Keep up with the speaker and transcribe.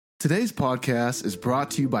Today's podcast is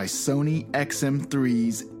brought to you by Sony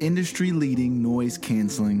XM3's industry-leading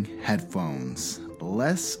noise-canceling headphones.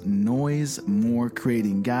 Less noise, more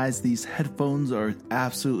creating. Guys, these headphones are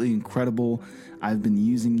absolutely incredible. I've been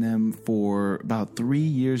using them for about 3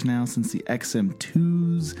 years now, since the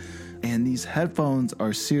XM2s. And these headphones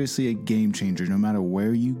are seriously a game changer. No matter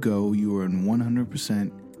where you go, you are in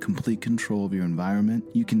 100% complete control of your environment.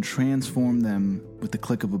 You can transform them with the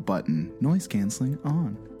click of a button. Noise canceling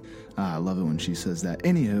on. I love it when she says that.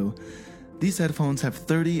 Anywho, these headphones have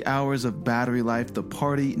 30 hours of battery life. The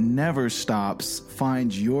party never stops.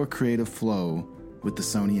 Find your creative flow with the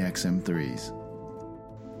Sony XM3s.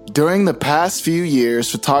 During the past few years,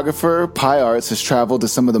 photographer Pi Arts has traveled to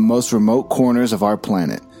some of the most remote corners of our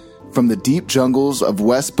planet. From the deep jungles of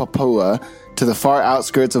West Papua to the far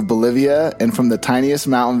outskirts of Bolivia, and from the tiniest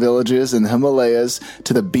mountain villages in the Himalayas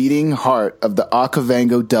to the beating heart of the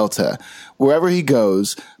Okavango Delta. Wherever he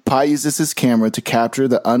goes, Pi uses his camera to capture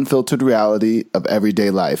the unfiltered reality of everyday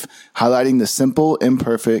life, highlighting the simple,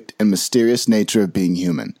 imperfect, and mysterious nature of being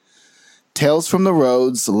human. Tales from the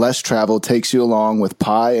Roads Less Traveled takes you along with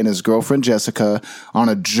Pi and his girlfriend Jessica on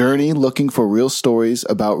a journey looking for real stories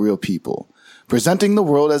about real people, presenting the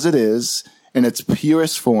world as it is in its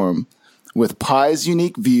purest form. With Pi's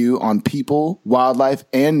unique view on people, wildlife,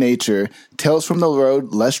 and nature, Tales from the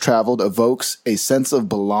Road Less Traveled evokes a sense of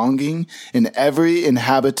belonging in every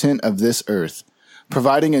inhabitant of this earth,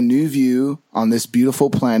 providing a new view on this beautiful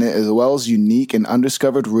planet as well as unique and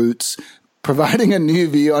undiscovered routes. Providing a new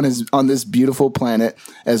view on this beautiful planet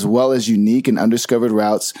as well as unique and undiscovered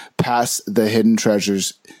routes past the hidden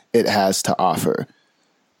treasures it has to offer.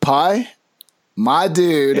 Pi, my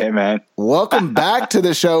dude, hey man, welcome back to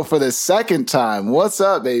the show for the second time. What's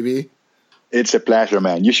up, baby? It's a pleasure,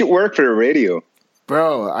 man. You should work for the radio.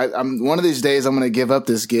 Bro, I'm one of these days I'm going to give up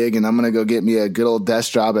this gig and I'm going to go get me a good old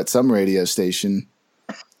desk job at some radio station.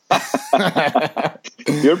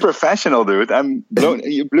 You're a professional, dude.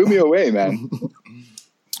 You blew me away, man.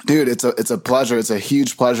 Dude, it's a pleasure. It's a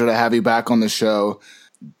huge pleasure to have you back on the show.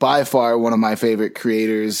 By far one of my favorite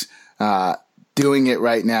creators doing it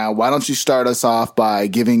right now. Why don't you start us off by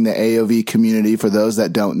giving the AOV community, for those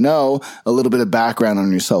that don't know, a little bit of background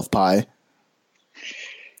on yourself, Pi?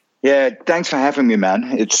 Yeah, thanks for having me,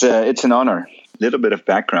 man. It's an honor. A little bit of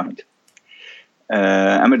background.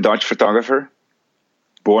 I'm a Dutch photographer,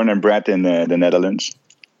 born and bred in the Netherlands.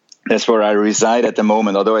 That's where I reside at the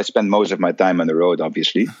moment, although I spend most of my time on the road,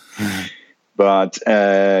 obviously. But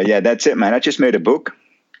yeah, that's it, man. I just made a book.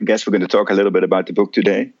 I guess we're going to talk a little bit about the book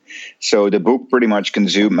today. So the book pretty much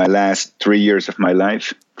consumed my last 3 years of my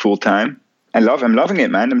life full time. I'm loving it,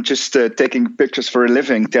 man. I'm just taking pictures for a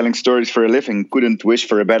living, telling stories for a living. Couldn't wish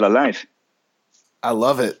for a better life. I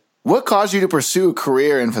love it. What caused you to pursue a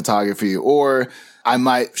career in photography, or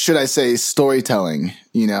should I say storytelling,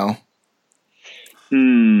 you know?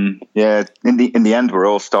 Yeah, in the end, we're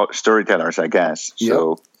all storytellers, I guess. Yep.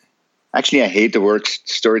 So actually, I hate the word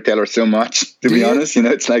storyteller so much, to be honest. You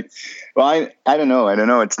know, it's like, well, I don't know.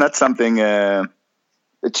 It's not something.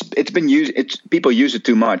 It's been used. People use it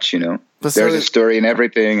too much. You know, there's a story and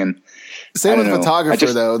everything, and same with photographer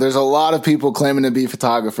though. There's a lot of people claiming to be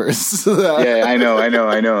photographers. Yeah, I know.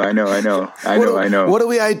 What do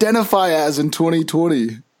we identify as in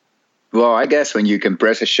 2020? Well, I guess when you can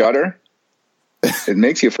press a shutter, it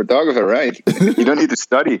makes you a photographer, right? You don't need to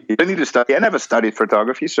study. I never studied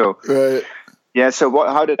photography, so right. Yeah. So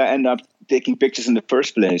how did I end up taking pictures in the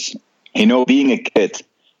first place? You know, being a kid,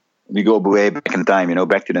 we go way back in time. You know,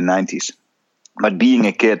 back to the 90s. But being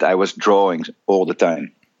a kid, I was drawing all the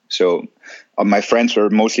time. So my friends were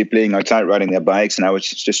mostly playing outside, riding their bikes, and I was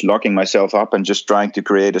just locking myself up and just trying to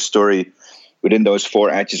create a story within those 4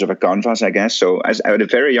 edges of a canvas, I guess. So at a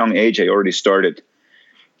very young age, I already started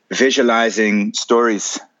visualizing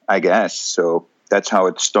stories, I guess. So that's how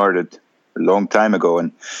it started a long time ago.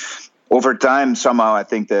 And over time, somehow, I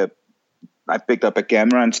think that I picked up a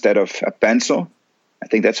camera instead of a pencil. I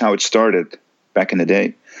think that's how it started back in the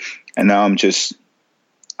day. And now I'm just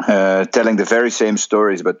telling the very same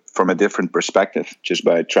stories, but from a different perspective, just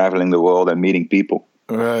by traveling the world and meeting people.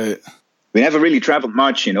 Right. We never really traveled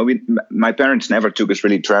much, you know. My parents never took us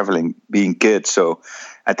really traveling, being kids. So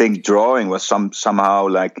I think drawing was somehow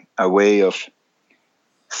like a way of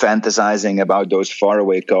fantasizing about those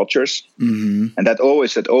faraway cultures, and that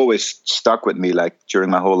always stuck with me. Like during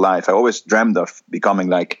my whole life, I always dreamed of becoming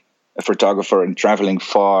like a photographer and traveling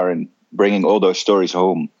far and bringing all those stories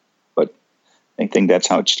home. But I think that's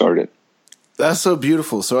how it started. That's so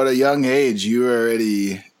beautiful. So at a young age, you were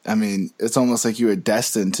already. I mean, it's almost like you were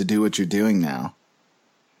destined to do what you're doing now.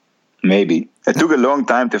 Maybe. It took a long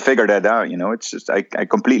time to figure that out. It's just I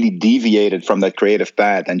completely deviated from that creative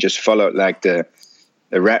path and just followed like the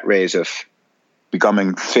rat race of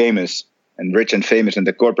becoming famous and rich and famous in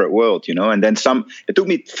the corporate world, and then it took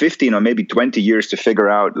me 15 or maybe 20 years to figure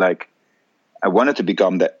out, like, I wanted to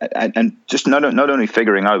become that, and just not only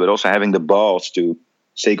figuring out, but also having the balls to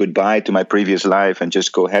say goodbye to my previous life and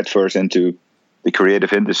just go headfirst into the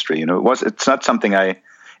creative industry. It's something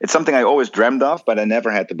I always dreamed of, but I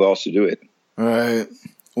never had the balls to do it. Right.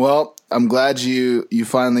 Well, I'm glad you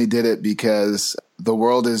finally did it, because the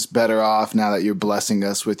world is better off now that you're blessing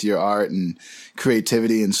us with your art and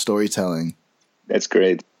creativity and storytelling. That's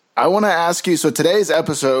great. I want to ask you, so today's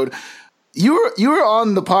episode, you were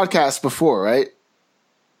on the podcast before, right?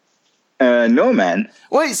 No, man.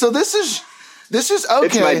 Wait, so this is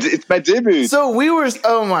okay. It's my debut. So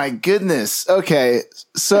oh my goodness. Okay.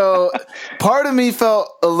 So part of me felt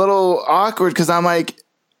a little awkward, because I'm like,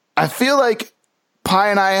 I feel like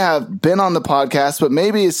Pi and I have been on the podcast, but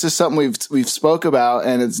maybe it's just something we've spoke about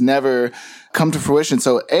and it's never come to fruition.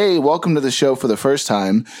 So welcome to the show for the first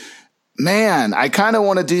time. Man, I kind of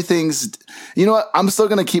want to do things. You know what? I'm still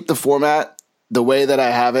going to keep the format the way that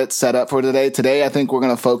I have it set up for today. Today, I think we're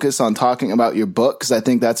going to focus on talking about your book, because I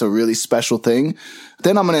think that's a really special thing.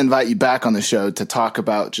 Then I'm going to invite you back on the show to talk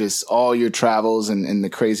about just all your travels and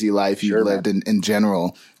the crazy life you've lived in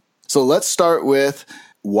general. So let's start with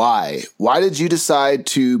why. Why did you decide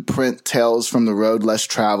to print Tales from the Road Less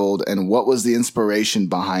Traveled, and what was the inspiration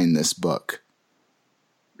behind this book?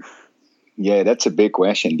 Yeah, that's a big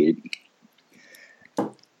question, dude.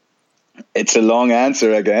 It's a long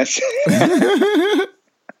answer, I guess.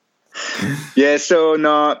 Yeah, so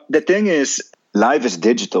no, the thing is, life is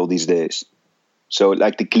digital these days. So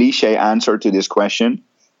like the cliche answer to this question,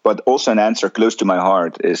 but also an answer close to my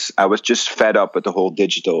heart, is I was just fed up with the whole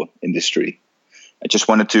digital industry. I just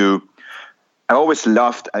wanted to, I always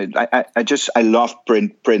loved, I love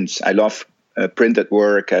prints. I love printed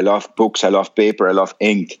work. I love books. I love paper. I love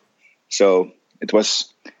ink. So it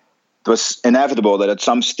was inevitable that at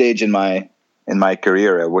some stage in my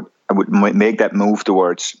career, I would make that move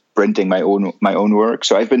towards printing my own work.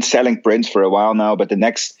 So I've been selling prints for a while now, but the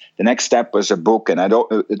next step was a book, and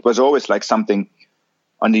it was always like something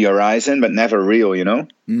on the horizon, but never real.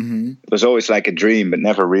 Mm-hmm. It was always like a dream, but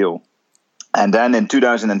never real. And then in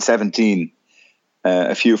 2017,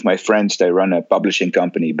 a few of my friends, they run a publishing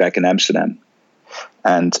company back in Amsterdam.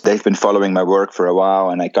 And they've been following my work for a while,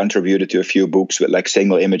 and I contributed to a few books with like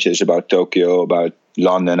single images about Tokyo, about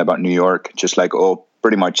London, about New York, just like all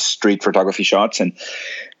pretty much street photography shots. And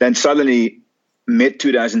then suddenly,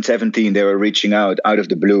 mid-2017, they were reaching out of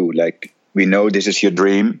the blue, like, we know this is your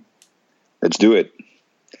dream, let's do it.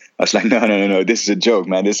 I was like, no, this is a joke,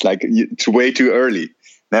 man. It's like, it's way too early.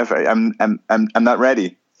 Never, I'm not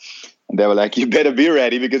ready. And they were like, you better be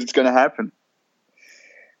ready, because it's going to happen.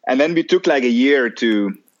 And then we took like a year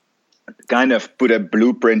to kind of put a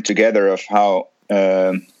blueprint together of how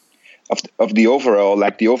of the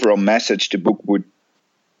overall message the book would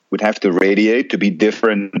have to radiate to be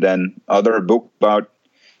different than other book about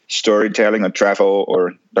storytelling or travel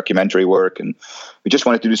or documentary work. And we just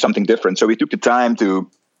wanted to do something different. So we took the time to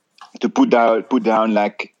put down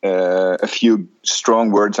like a few strong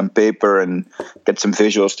words on paper and get some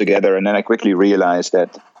visuals together. And then I quickly realized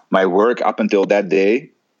that my work up until that day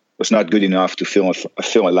was not good enough to fill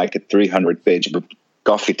like a 300-page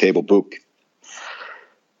coffee table book.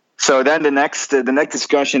 So then the next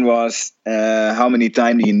discussion was how many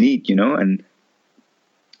time do you need, And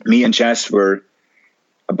me and Jess were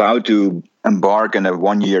about to embark on a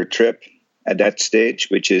 1-year trip at that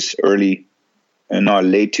stage, which is late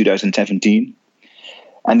 2017,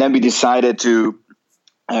 and then we decided to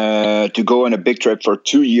go on a big trip for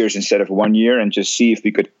 2 years instead of 1 year, and just see if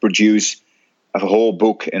we could produce a whole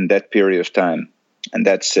book in that period of time. And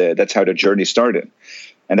that's how the journey started.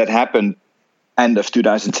 And that happened end of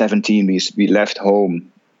 2017. We left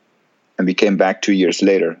home and we came back 2 years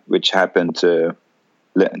later, which happened the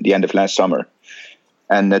end of last summer.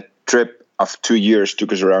 And the trip of 2 years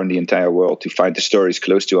took us around the entire world to find the stories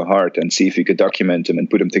close to our heart and see if we could document them and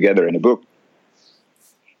put them together in a book.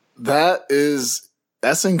 That's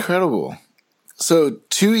incredible. So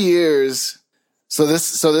 2 years. So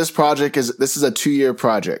this project is a 2-year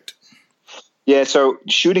project. Yeah. So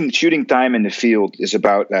shooting time in the field is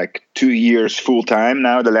about like 2 years full time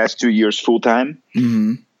now. The last 2 years full time.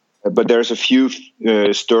 Mm-hmm. But there's a few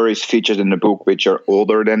stories featured in the book which are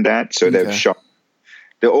older than that. So they've shot.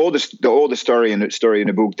 The oldest story in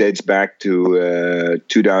the book dates back to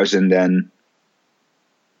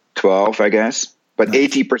 2012, I guess. But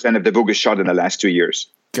 80% of the book is shot in the last 2 years.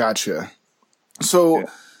 Gotcha. So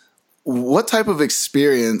what type of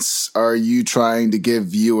experience are you trying to give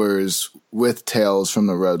viewers with Tales from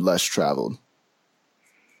the Road Less Traveled?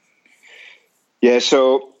 Yeah,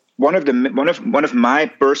 so one of my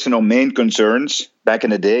personal main concerns back in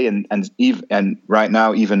the day, and right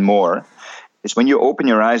now even more, is when you open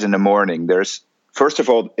your eyes in the morning. There's, first of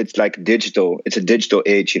all, it's like digital. It's a digital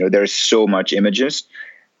age. There's so much images.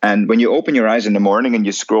 And when you open your eyes in the morning and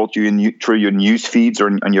you scroll through your news feeds or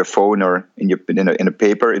on your phone or in a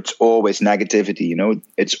paper, it's always negativity.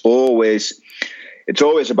 It's always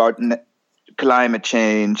about climate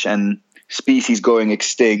change and species going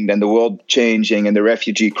extinct and the world changing and the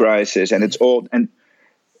refugee crisis, and and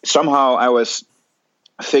somehow I was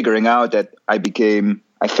figuring out that I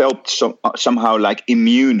felt somehow like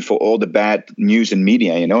immune for all the bad news and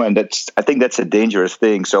media, and I think that's a dangerous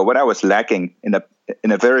thing. So what I was lacking in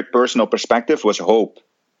a very personal perspective was hope.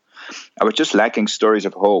 I was just lacking stories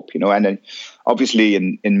of hope, and then obviously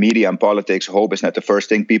in media and politics, hope is not the first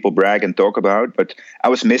thing people brag and talk about, but I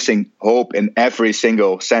was missing hope in every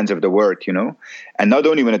single sense of the word, and not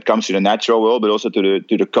only when it comes to the natural world, but also to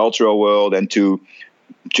the cultural world and to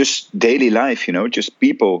just daily life, just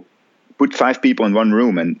people. Put 5 people in one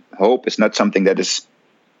room, and hope is not something it's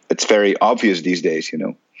very obvious these days,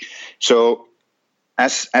 So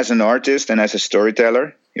as an artist and as a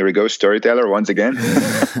storyteller, here we go, storyteller once again.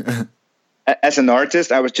 As an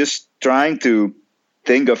artist, I was just trying to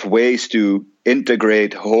think of ways to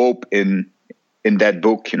integrate hope in that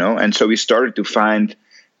book, and so we started to find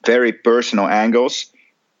very personal angles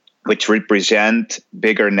which represent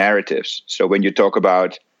bigger narratives. So when you talk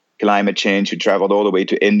about climate change, we traveled all the way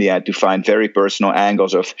to India to find very personal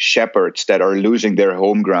angles of shepherds that are losing their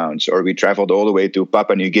home grounds, or we traveled all the way to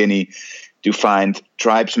Papua New Guinea to find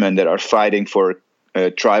tribesmen that are fighting for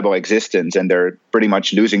tribal existence and they're pretty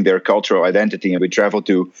much losing their cultural identity. And we traveled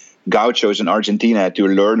to gauchos in Argentina to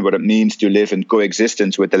learn what it means to live in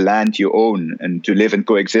coexistence with the land you own and to live in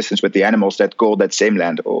coexistence with the animals that call that same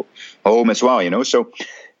land home as well, So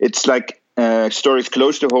it's like stories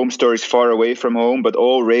close to home, stories far away from home, but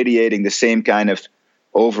all radiating the same kind of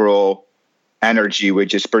overall energy,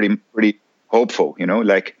 which is pretty hopeful,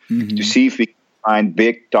 to see if we can find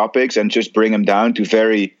big topics and just bring them down to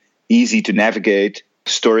very easy to navigate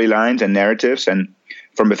storylines and narratives, and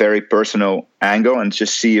from a very personal angle, and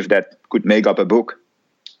just see if that could make up a book.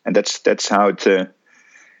 And that's how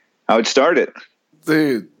it started.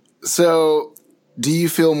 Dude, so do you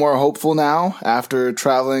feel more hopeful now after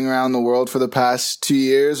traveling around the world for the past 2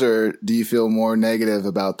 years, or do you feel more negative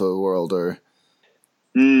about the world? Or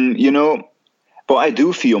well, I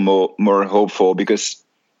do feel more hopeful because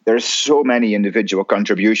there's so many individual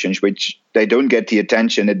contributions which they don't get the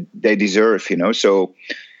attention that they deserve, So,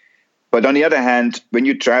 but on the other hand, when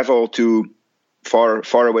you travel to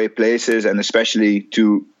far away places, and especially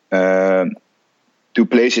to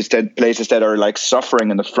places that are like suffering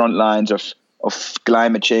in the front lines of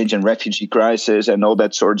climate change and refugee crisis and all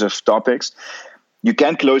that sorts of topics, you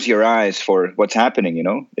can't close your eyes for what's happening.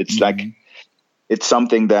 It's like, it's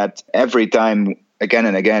something that every time again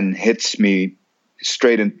and again hits me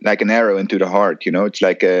straight in, like an arrow into the heart. It's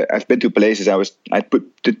like I've been to places I've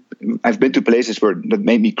been to places that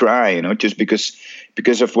made me cry. Just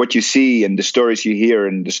because of what you see and the stories you hear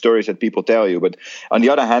and the stories that people tell you. But on the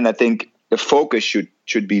other hand, I think the focus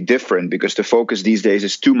should be different, because the focus these days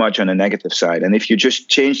is too much on the negative side. And if you just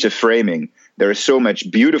change the framing, there are so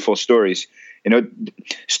much beautiful stories.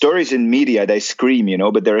 Stories in media, they scream,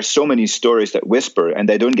 but there are so many stories that whisper and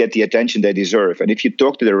they don't get the attention they deserve. And if you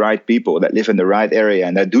talk to the right people that live in the right area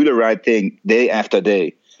and that do the right thing day after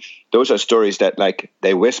day, those are stories that like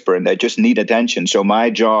they whisper and they just need attention. So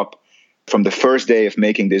my job from the first day of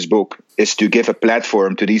making this book is to give a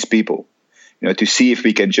platform to these people, to see if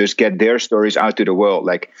we can just get their stories out to the world.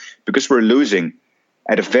 Like, because we're losing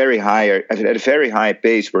at a very high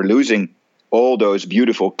pace, we're losing all those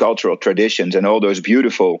beautiful cultural traditions and all those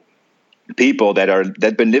beautiful people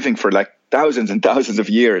that been living for like thousands and thousands of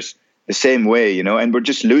years the same way, and we're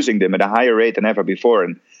just losing them at a higher rate than ever before.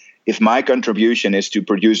 And if my contribution is to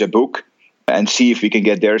produce a book and see if we can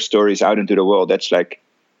get their stories out into the world, that's like,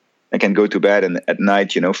 I can go to bed and at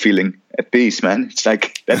night, feeling at peace, man. It's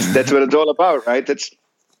like, that's what it's all about, right? That's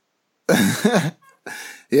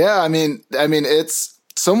yeah. I mean, it's,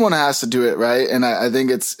 someone has to do it, right? And I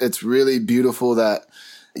think it's really beautiful that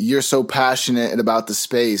you're so passionate about the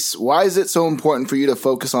space. Why is it so important for you to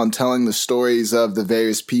focus on telling the stories of the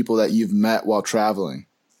various people that you've met while traveling?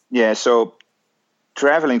 Yeah, so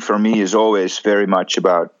traveling for me is always very much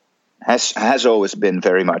about, has always been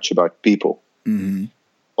very much about people. Mm-hmm.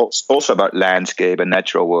 also about landscape and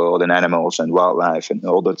natural world and animals and wildlife and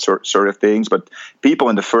all that sort of things. But people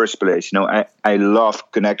in the first place, I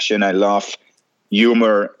love connection. I love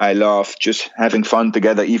humor. I love just having fun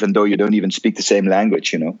together, even though you don't even speak the same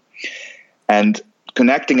language, And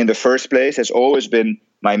connecting in the first place has always been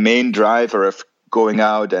my main driver of going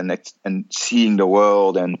out and seeing the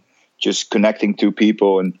world and just connecting to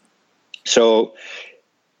people. And so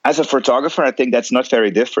as a photographer, I think that's not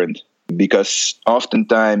very different, because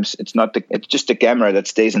oftentimes it's just the camera that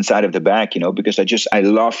stays inside of the bag, because I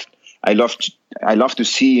love to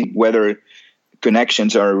see whether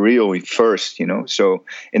connections are real first, So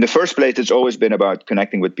in the first place, it's always been about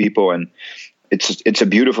connecting with people, and it's a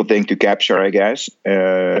beautiful thing to capture, I guess,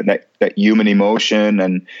 that human emotion.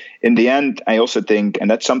 And in the end, I also think, and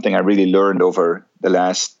that's something I really learned over the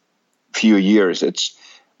last few years, it's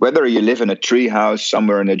whether you live in a tree house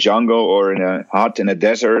somewhere in the jungle or in a hut in a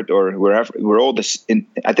desert or wherever, we're all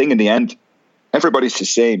I think in the end, everybody's the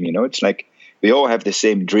same, It's like we all have the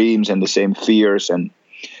same dreams and the same fears, and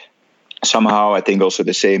somehow I think also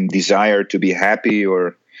the same desire to be happy,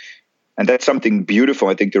 and that's something beautiful,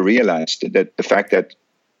 I think, to realize, that the fact that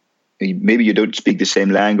maybe you don't speak the same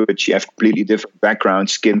language, you have completely different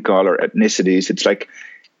backgrounds, skin color, ethnicities. It's like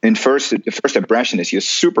the first impression is you're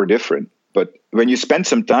super different. But when you spend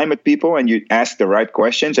some time with people and you ask the right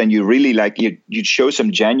questions and you really you show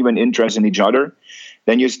some genuine interest in each other,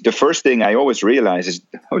 then the first thing I always realize is,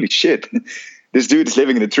 holy shit, this dude is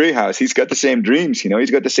living in a treehouse. He's got the same dreams,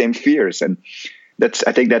 he's got the same fears. And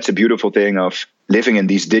I think that's a beautiful thing of living in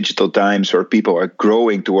these digital times where people are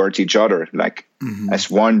growing towards each other, like as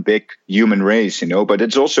one big human race, But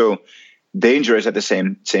it's also dangerous at the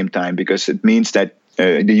same time, because it means that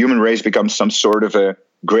the human race becomes some sort of a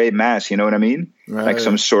gray mass, you know what I mean? Right. Like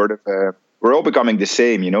some sort of we're all becoming the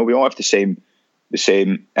same, we all have the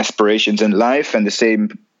same aspirations in life and the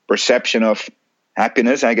same perception of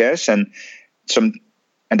happiness, I guess, and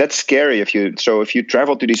that's scary. If you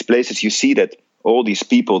travel to these places, you see that all these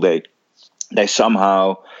people, they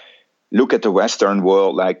somehow look at the Western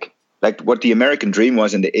world like what the American dream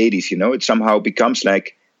was in the 80s, it somehow becomes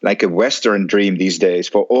like a Western dream these days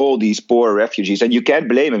for all these poor refugees. And you can't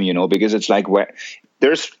blame them, because it's like,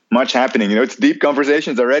 there's much happening, it's deep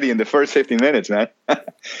conversations already in the first 15 minutes, man.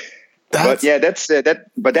 But yeah, that's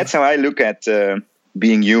how I look at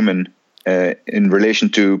being human in relation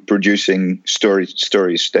to producing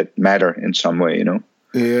stories that matter in some way,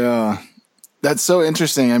 Yeah. That's so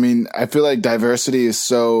interesting. I mean, I feel like diversity is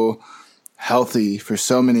so healthy for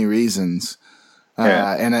so many reasons.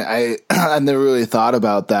 And I never really thought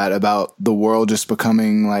about that, about the world just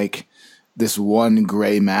becoming like this one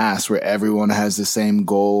gray mass where everyone has the same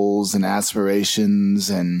goals and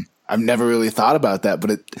aspirations. And I've never really thought about that.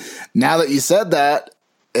 But now that you said that,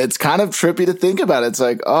 it's kind of trippy to think about. It's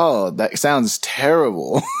like, oh, that sounds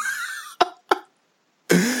terrible.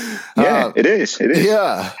 Yeah, it is.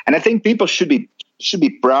 Yeah. And I think people should be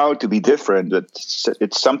proud to be different.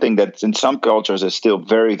 It's something that in some cultures is still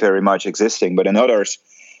very, very much existing, but in others,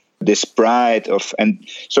 this pride of, and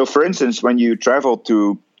so for instance, when you travel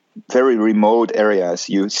to very remote areas,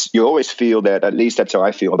 you always feel that, at least that's how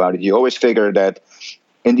I feel about it, you always figure that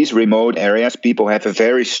in these remote areas, people have a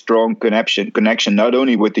very strong connection not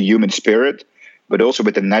only with the human spirit, but also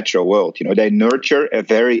with the natural world. They nurture a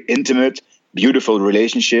very intimate, beautiful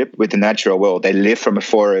relationship with the natural world. They live from a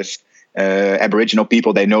forest. Aboriginal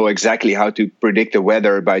people, they know exactly how to predict the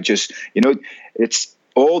weather by just, it's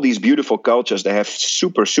all these beautiful cultures. They have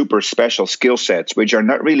super, super special skill sets, which are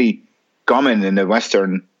not really common in the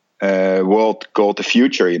Western world called the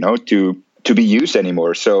future, to be used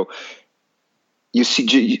anymore. So you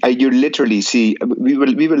literally see, we were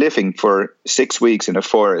living for 6 weeks in a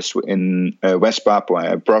forest in West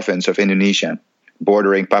Papua, a province of Indonesia,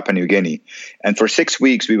 bordering Papua New Guinea. And for 6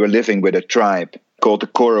 weeks, we were living with a tribe called the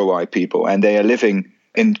Korowai people, and they are living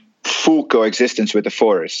in full coexistence with the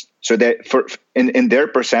forest. So in their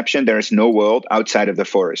perception, there is no world outside of the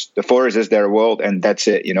forest. The forest is their world, and that's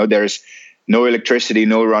it. There's no electricity,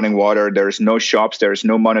 no running water. There's no shops. There's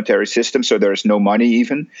no monetary system. So there's no money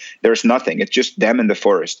even. There's nothing. It's just them in the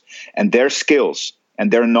forest. And their skills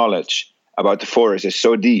and their knowledge about the forest is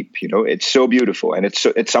so deep. It's so beautiful, and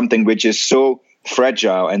it's something which is so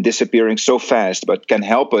fragile and disappearing so fast, but can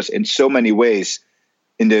help us in so many ways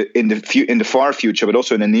in the far future, but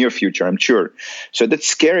also in the near future, I'm sure. So that's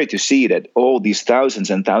scary to see that all these thousands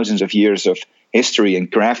and thousands of years of history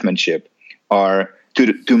and craftsmanship are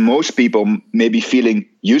to most people maybe feeling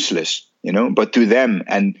useless, but to them,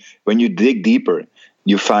 and when you dig deeper,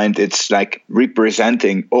 you find it's like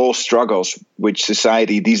representing all struggles which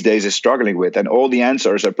society these days is struggling with, and all the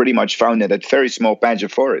answers are pretty much found in that very small patch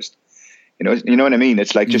of forest. You know what I mean?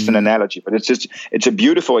 It's like just an analogy, but it's a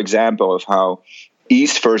beautiful example of how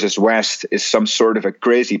East versus West is some sort of a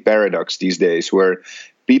crazy paradox these days, where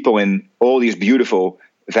people in all these beautiful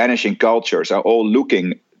vanishing cultures are all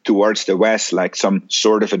looking towards the West like some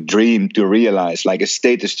sort of a dream to realize, like a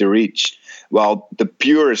status to reach, while the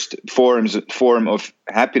purest form of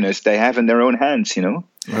happiness they have in their own hands, you know?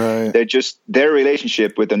 Right. They're just, their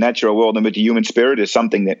relationship with the natural world and with the human spirit is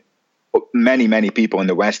something that many people in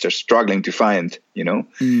the West are struggling to find, you know?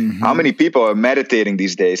 How many people are meditating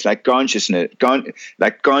these days, like consciousness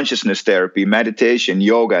therapy, meditation,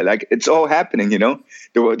 yoga, like it's all happening, you know?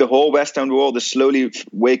 The whole Western world is slowly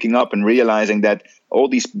waking up and realizing that all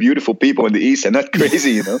these beautiful people in the East are not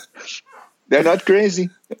crazy, you know? They're not crazy.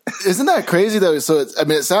 Isn't that crazy though? So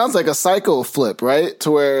it sounds like a cycle flip, right?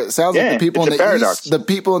 To where it sounds like the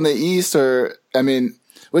people in the East are,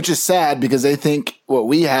 which is sad because they think what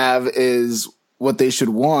we have is what they should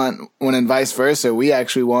want, when in vice versa, we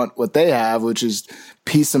actually want what they have, which is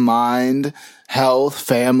peace of mind, health,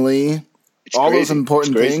 family, all those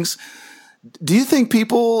important things. Do you think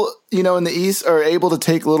people, in the East are able to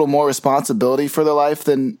take a little more responsibility for their life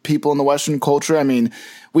than people in the Western culture? I mean,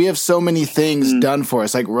 we have so many things done for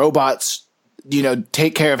us, like robots,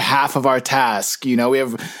 take care of half of our task. We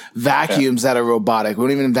have vacuums that are robotic. We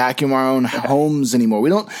don't even vacuum our own homes anymore.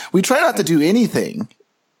 We try not to do anything,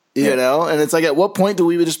 you know? And it's like, at what point do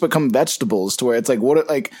we just become vegetables to where it's like,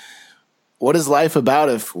 what is life about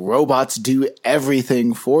if robots do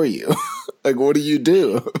everything for you? Like, what do you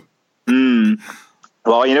do?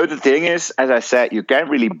 Well, the thing is, as I said, you can't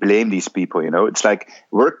really blame these people, It's like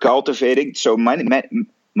we're cultivating so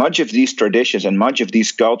much of these traditions and much of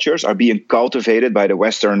these cultures are being cultivated by the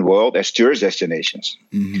Western world as tourist destinations.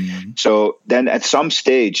 So then at some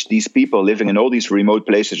stage, these people living in all these remote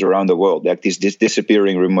places around the world, like these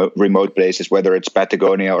disappearing remote places, whether it's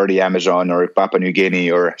Patagonia or the Amazon or Papua New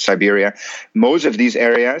Guinea or Siberia, most of these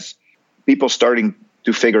areas, people starting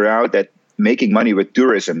to figure out that making money with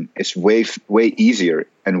tourism is way easier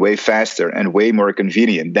and way faster and way more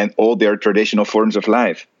convenient than all their traditional forms of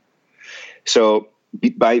life. So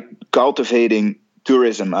by cultivating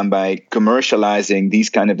tourism and by commercializing these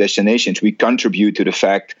kind of destinations, we contribute to the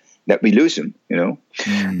fact that we lose them,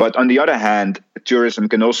 But on the other hand, tourism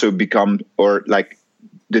can also become, or like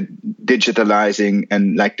the digitalizing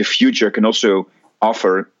and like the future can also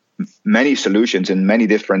offer many solutions in many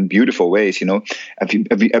different beautiful ways.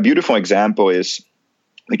 A beautiful example is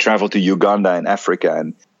we traveled to Uganda in Africa,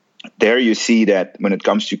 and there you see that when it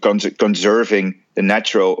comes to conserving the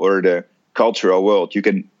natural or the cultural world, you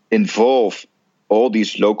can involve all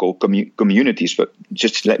these local communities. But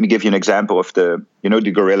just let me give you an example of the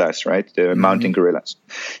gorillas, right? The mountain gorillas.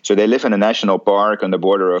 So they live in a national park on the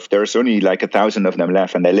border of, there's only like 1,000 of them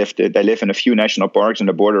left, and they live in a few national parks on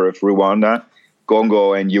the border of Rwanda,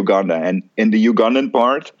 Congo, and Uganda. And in the Ugandan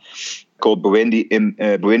part, called Bwindi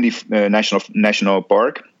National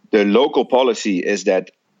Park, the local policy is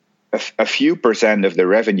that a few percent of the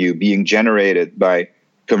revenue being generated by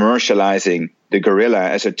commercializing the gorilla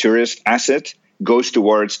as a tourist asset goes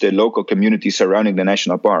towards the local community surrounding the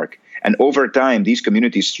national park. And over time, these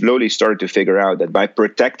communities slowly started to figure out that by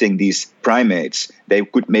protecting these primates, they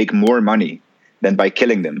could make more money than by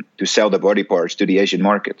killing them to sell the body parts to the Asian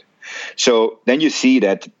market. So then you see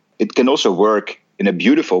that it can also work in a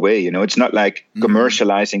beautiful way. It's not like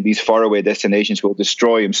commercializing these faraway destinations will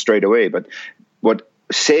destroy them straight away. But what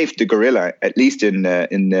saved the gorilla, at least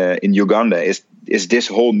in Uganda, is this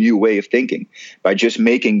whole new way of thinking, by just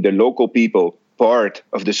making the local people part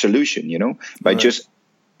of the solution. By just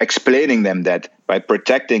explaining them that by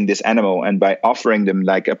protecting this animal and by offering them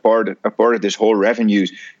like a part of this whole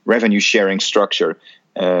revenue sharing structure,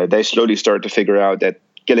 they slowly start to figure out that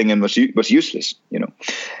killing him was useless,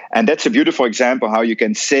 And that's a beautiful example how you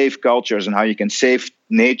can save cultures and how you can save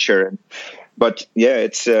nature. But yeah,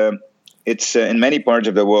 it's in many parts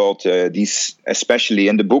of the world, these, especially,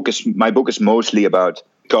 and my book is mostly about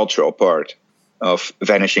cultural part of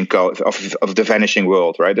of the vanishing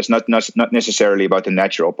world, right? It's not necessarily about the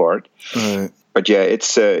natural part, right. But yeah,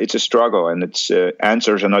 it's a struggle, and its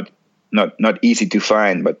answers are not easy to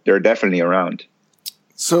find, but they're definitely around.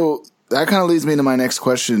 So that kind of leads me to my next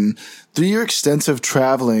question. Through your extensive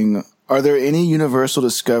traveling, are there any universal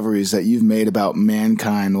discoveries that you've made about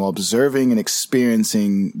mankind while observing and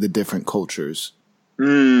experiencing the different cultures?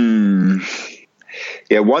 Yeah,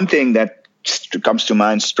 one thing that comes to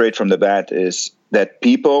mind straight from the bat is that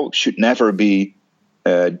people should never be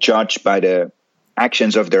judged by the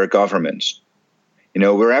actions of their governments. You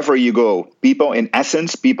know, wherever you go, people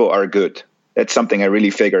are good. That's something I really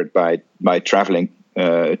figured by traveling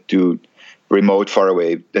to remote,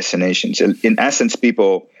 faraway destinations. In essence,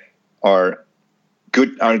 people are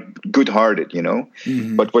good-hearted, you know.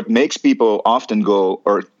 Mm-hmm. But what makes people often go,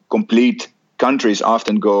 or complete countries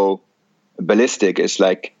often go ballistic, is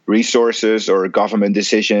like resources or government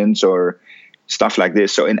decisions or stuff like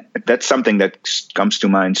this. So that's something that comes to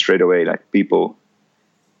mind straight away. Like people,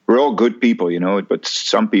 we're all good people, you know, but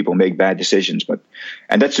some people make bad decisions.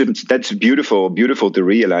 And that's beautiful to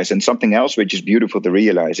realize. And something else which is beautiful to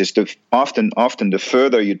realize is often the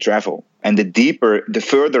further you travel and the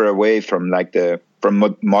further away from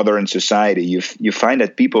from modern society, you find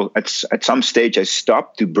that people at some stage they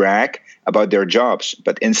stop to brag about their jobs,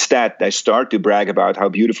 but instead they start to brag about how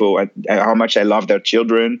beautiful and how much they love their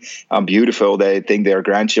children, how beautiful they think their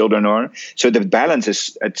grandchildren are. So the balance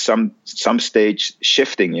is at some stage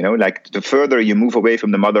shifting, you know, like the further you move away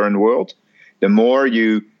from the modern world, the more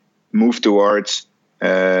you move towards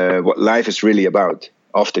what life is really about,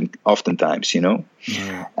 oftentimes, you know.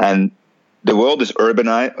 Yeah. And the world is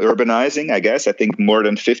urbanizing, I guess. I think more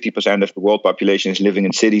than 50% of the world population is living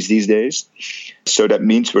in cities these days. So that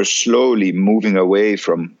means we're slowly moving away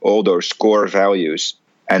from all those core values,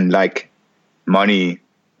 and like money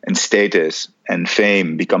and status and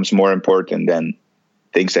fame becomes more important than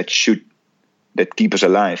things that keep us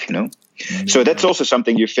alive, you know? Mm-hmm. So that's also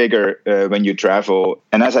something you figure when you travel.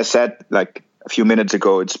 And as I said, like a few minutes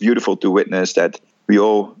ago, it's beautiful to witness that we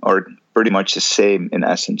all are pretty much the same in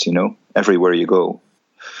essence, you know, everywhere you go.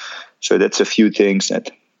 So that's a few things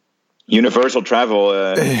that universal travel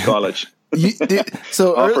college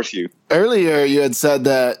offers you. Earlier you had said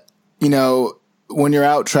that, you know, when you're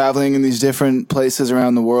out traveling in these different places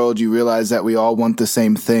around the world, you realize that we all want the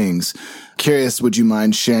same things. Curious, would you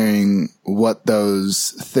mind sharing what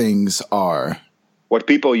those things are? What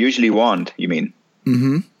people usually want, you mean?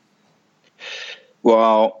 Mm-hmm.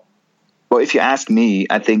 Well, if you ask me,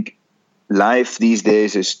 I think life these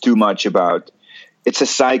days is too much about, it's a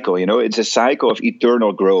cycle, you know, it's a cycle of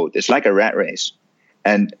eternal growth. It's like a rat race.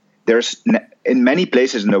 And there's in many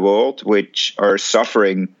places in the world which are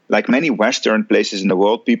suffering, like many Western places in the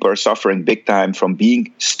world, people are suffering big time from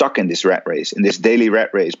being stuck in this rat race, in this daily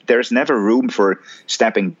rat race. But there's never room for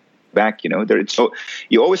stepping back, you know. So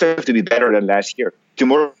you always have to be better than last year.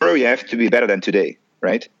 Tomorrow you have to be better than today,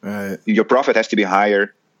 right? Right. Your profit has to be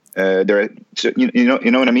higher. You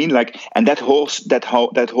know what I mean? Like, and that whole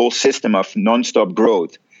system of nonstop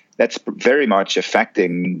growth, that's very much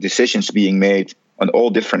affecting decisions being made on all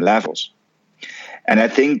different levels. And I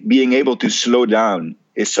think being able to slow down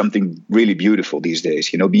is something really beautiful these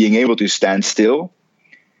days. You know, being able to stand still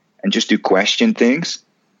and just to question things,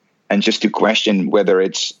 and just to question whether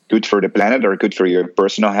it's good for the planet or good for your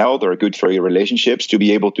personal health or good for your relationships, to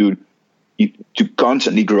be able to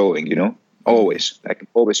constantly growing, you know. Always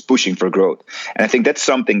pushing for growth. And I think that's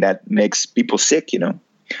something that makes people sick, you know,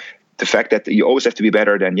 the fact that you always have to be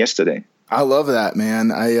better than yesterday. I love that,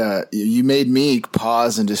 man. You made me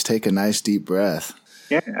pause and just take a nice deep breath.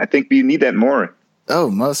 Yeah, I think we need that more. Oh,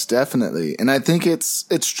 most definitely. And I think it's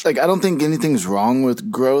like, I don't think anything's wrong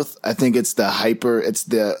with growth. I think it's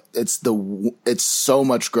it's so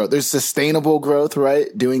much growth. There's sustainable growth, right?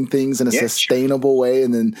 Doing things in a sustainable way.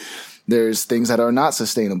 And then there's things that are not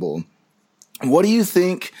sustainable. What do you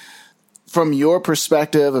think, from your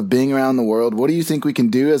perspective of being around the world, what do you think we can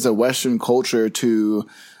do as a Western culture to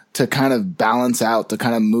kind of balance out, to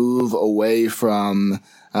kind of move away from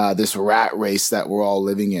this rat race that we're all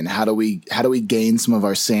living in? How do we gain some of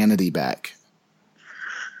our sanity back?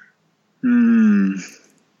 Well,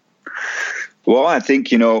 I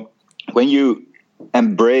think, you know, when you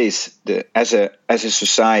embrace as a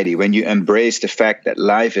society, when you embrace the fact that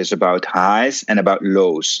life is about highs and about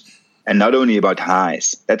lows, and not only about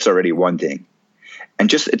highs, that's already one thing.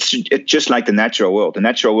 And it's just like the natural world. The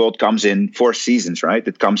natural world comes in 4 seasons, right?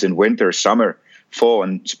 It comes in winter, summer, fall,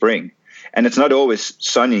 and spring. And it's not always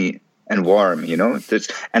sunny and warm, you know.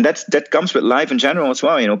 And that comes with life in general as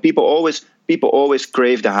well. You know, people always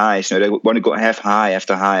crave the highs. You know, they want to go have high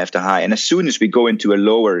after high after high. And as soon as we go into a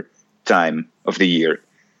lower time of the year,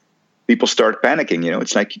 people start panicking. You know,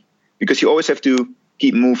 it's like, because you always have to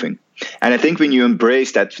keep moving. And I think when you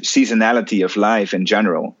embrace that seasonality of life in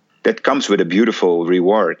general, that comes with a beautiful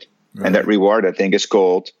reward. Right. And that reward, I think, is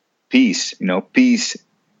called peace. You know, peace,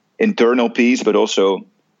 internal peace, but also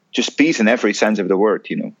just peace in every sense of the word,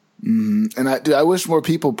 you know. Mm-hmm. And I wish more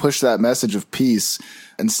people push that message of peace.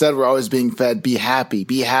 Instead, we're always being fed, be happy,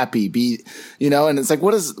 you know, and it's like,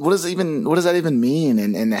 what does that even mean?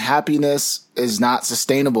 And happiness is not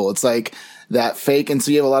sustainable. It's like, that fake. And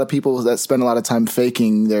so you have a lot of people that spend a lot of time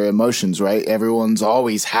faking their emotions, right? Everyone's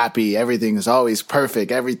always happy. Everything's always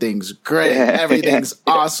perfect. Everything's great. Everything's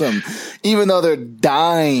awesome. Even though they're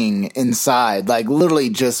dying inside, like literally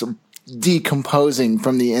just decomposing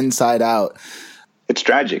from the inside out. It's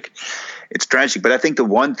tragic. It's tragic. But I think the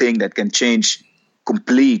one thing that can change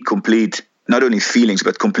complete, not only feelings,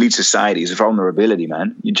 but complete society is vulnerability,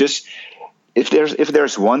 man. You just, if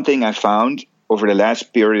there's one thing I found over the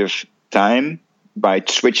last period of time by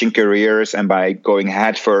switching careers and by going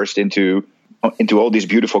headfirst into all these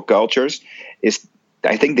beautiful cultures, is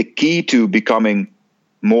I think the key to becoming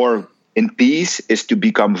more in peace is to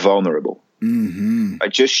become vulnerable. Mm-hmm.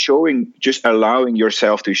 Just allowing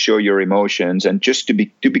yourself to show your emotions, and just to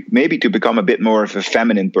become a bit more of a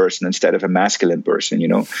feminine person instead of a masculine person,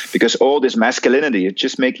 because all this masculinity is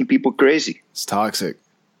just making people crazy. It's toxic,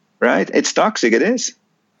 right? It's toxic. It is.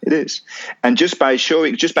 And just by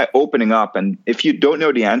opening up, and if you don't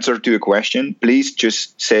know the answer to a question, please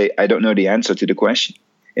just say, I don't know the answer to the question,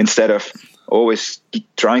 instead of always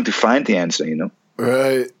trying to find the answer,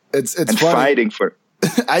 Right. It's and funny. Fighting for.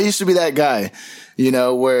 I used to be that guy,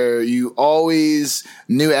 where you always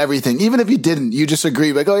knew everything. Even if you didn't, you just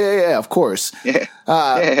agreed, like, oh, yeah, of course.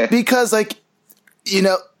 Yeah. Because,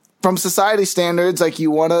 from society standards, like, you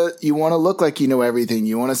want to look like you know everything.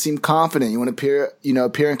 You want to seem confident. You want to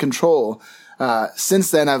appear in control. Since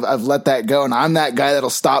then, I've let that go. And I'm that guy that'll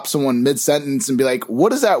stop someone mid-sentence and be like, what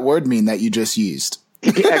does that word mean that you just used?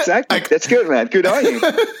 Yeah, exactly. That's good, man. Good on you.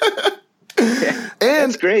 Yeah,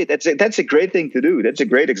 and that's great. That's a great thing to do. That's a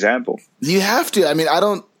great example. You have to. I mean,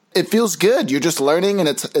 it feels good. You're just learning, and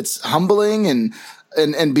it's humbling, and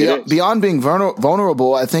beyond being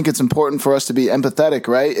vulnerable, I think it's important for us to be empathetic,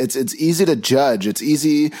 right? It's easy to judge. It's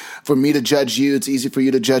easy for me to judge you. It's easy for you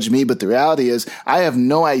to judge me. But the reality is, I have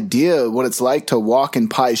no idea what it's like to walk in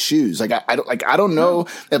Pi's shoes. I don't know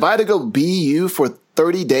if I had to go be you for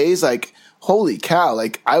 30 days, like, holy cow,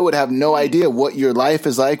 like, I would have no idea what your life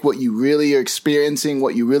is like, what you really are experiencing,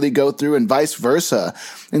 what you really go through, and vice versa.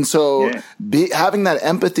 And so having that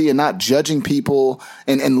empathy and not judging people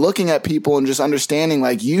and looking at people and just understanding,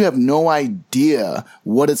 like, you have no idea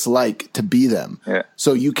what it's like to be them. Yeah.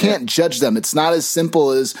 So you can't judge them. It's not as simple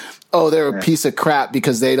as, oh, they're a piece of crap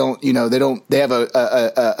because they have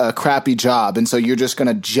a crappy job. And so you're just going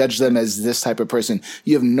to judge them as this type of person.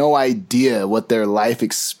 You have no idea what their life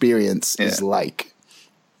experience is like.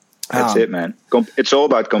 That's it, man. It's all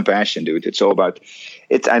about compassion, dude. It's all about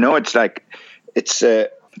it. I know it's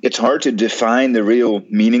hard to define the real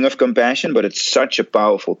meaning of compassion, but it's such a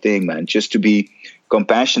powerful thing, man. Just to be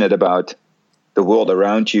compassionate about the world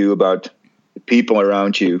around you, about the people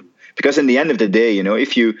around you. Because in the end of the day,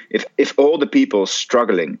 if all the people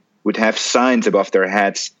struggling would have signs above their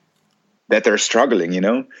heads that they're struggling,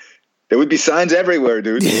 there would be signs everywhere,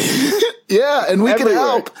 dude. Yeah, and we could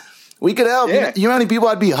help. We could help. Yeah. You know how many people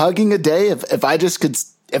I'd be hugging a day if I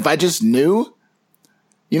just knew?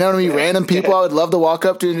 You know what I mean? Random people I would love to walk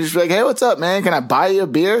up to and just be like, hey, what's up, man? Can I buy you a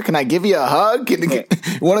beer? Can I give you a hug? You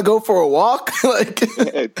want to go for a walk?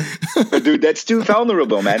 Dude, that's too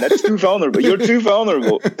vulnerable, man. That's too vulnerable. You're too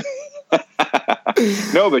vulnerable.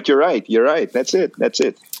 No, but you're right. You're right. That's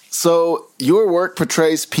it. So your work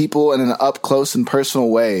portrays people in an up close and personal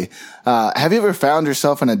way. Have you ever found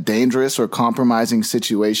yourself in a dangerous or compromising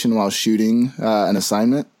situation while shooting an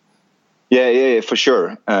assignment? Yeah, for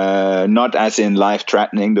sure. Not as in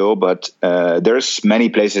life-threatening, though, but there's many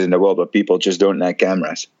places in the world where people just don't like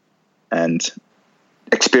cameras. And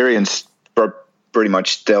experience pretty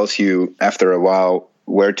much tells you after a while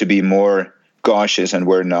where to be more cautious and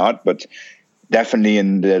where not. But definitely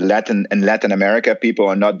in Latin America, people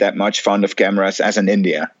are not that much fond of cameras as in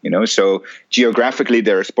India. So geographically,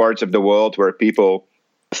 there's parts of the world where people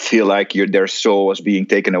feel like their soul is being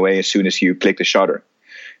taken away as soon as you click the shutter.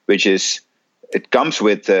 It comes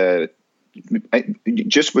with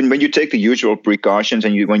just when you take the usual precautions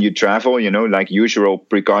and when you travel, like usual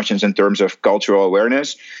precautions in terms of cultural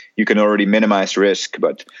awareness, you can already minimize risk.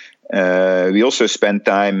 But we also spend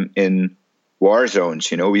time in war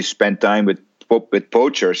zones. We spend time with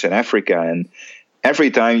poachers in Africa, and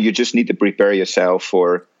every time you just need to prepare yourself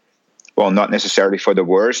for, well, not necessarily for the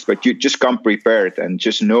worst, but you just come prepared and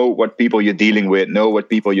just know what people you're dealing with, know what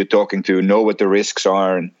people you're talking to, know what the risks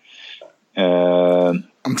are. And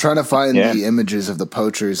I'm trying to find the images of the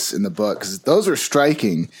poachers in the book because those are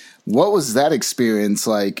striking. What was that experience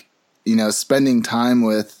like, spending time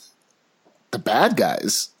with the bad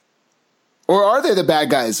guys? Or are they the bad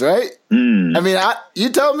guys, right? I mean, you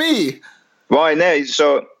tell me. Well, I know.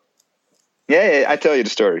 So, I tell you the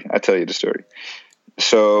story.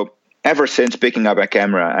 So ever since picking up a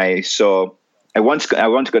camera, I saw I once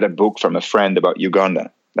got a book from a friend about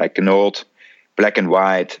Uganda, like an old black and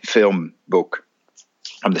white film book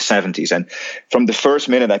from the 70s. And from the first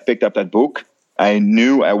minute I picked up that book, I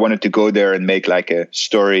knew I wanted to go there and make like a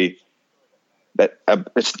story that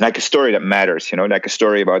it's like a story that matters, like a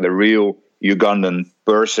story about a real Ugandan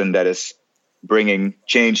person that is bringing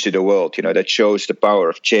change to the world, that shows the power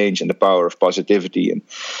of change and the power of positivity. And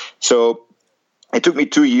so it took me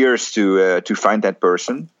 2 years to find that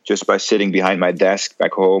person, just by sitting behind my desk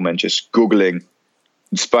back home and just Googling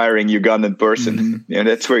inspiring Ugandan person.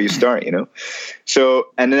 That's where you start, So,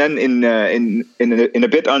 and then in a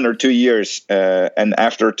bit under 2 years, and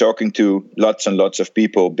after talking to lots and lots of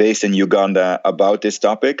people based in Uganda about this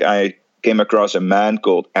topic, I came across a man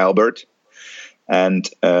called Albert. And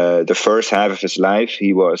the first half of his life,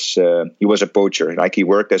 he was a poacher. Like, he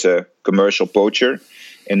worked as a commercial poacher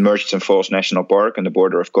in Murchison Falls National Park on the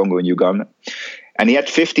border of Congo and Uganda. And he had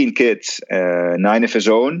 15 kids, 9 of his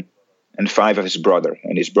own and 5 of his brother.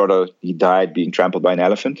 And his brother, he died being trampled by an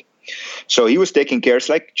elephant. So he was taking care. It's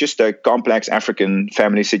like just a complex African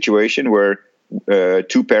family situation where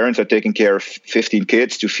 2 parents are taking care of 15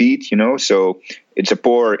 kids to feed, So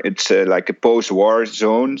it's like a post-war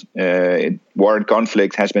zone. War and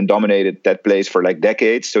conflict has been dominated that place for like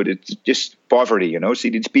decades. So it's just poverty, See,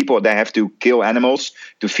 these people, they have to kill animals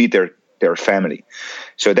to feed their family.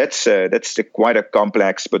 So that's quite a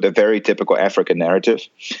complex but a very typical African narrative.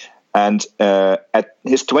 And at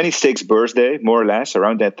his 26th birthday, more or less,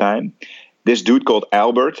 around that time, this dude called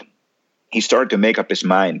Albert, he started to make up his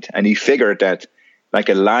mind. And he figured that like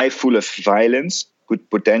a life full of violence could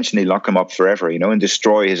potentially lock him up forever, and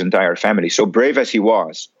destroy his entire family. So brave as he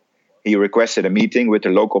was, he requested a meeting with the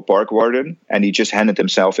local park warden, and he just handed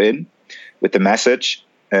himself in with the message,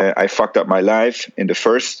 I fucked up my life in the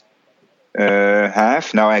first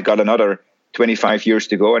half. Now I got another 25 years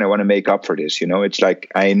to go, and I want to make up for this. It's like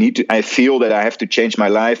I feel that I have to change my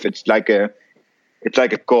life. It's like a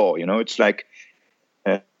call. It's like,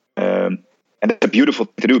 and it's a beautiful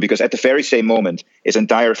thing to do, because at the very same moment, his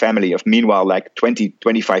entire family of meanwhile like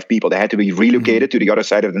 25 people, they had to be relocated to the other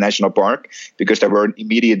side of the national park because they were in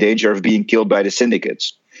immediate danger of being killed by the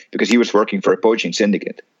syndicates, because he was working for a poaching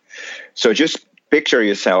syndicate. So just picture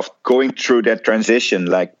yourself going through that transition,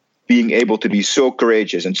 like being able to be so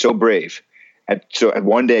courageous and so brave. And so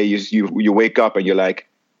one day you wake up and you're like,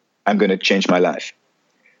 I'm going to change my life.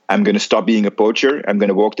 I'm going to stop being a poacher. I'm going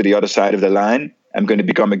to walk to the other side of the line. I'm going to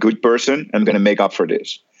become a good person. I'm going to make up for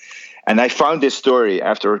this. And I found this story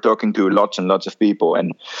after talking to lots and lots of people.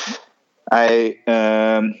 And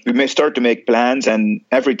we may start to make plans. And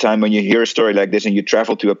every time when you hear a story like this and you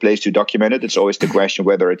travel to a place to document it, it's always the question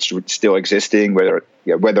whether it's still existing, whether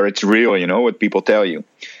it's real, what people tell you.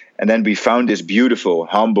 And then we found this beautiful,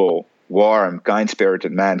 humble, warm,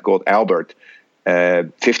 kind-spirited man called Albert,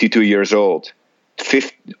 52 years old,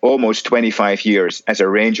 almost 25 years as a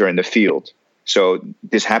ranger in the field. So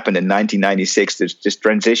this happened in 1996. This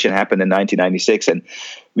transition happened in 1996. And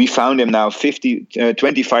we found him now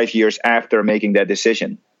 25 years after making that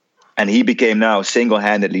decision. And he became now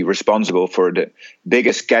single-handedly responsible for the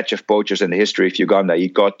biggest catch of poachers in the history of Uganda. He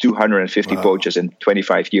caught 250 poachers in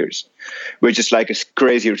 25 years, which is like a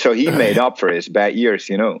crazy. So he made up for his bad years,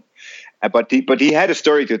 But he had a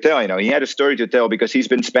story to tell, He had a story to tell because he's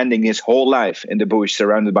been spending his whole life in the bush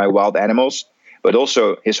surrounded by wild animals. But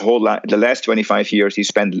also his whole life, the last 25 years, he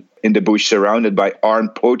spent in the bush surrounded by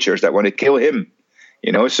armed poachers that want to kill him,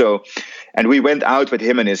 So, and we went out with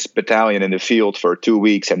him and his battalion in the field for 2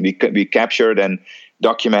 weeks, and we captured and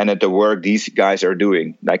documented the work these guys are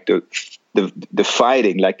doing, like the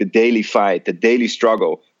fighting, like the daily fight, the daily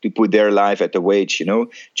struggle to put their life at the wage,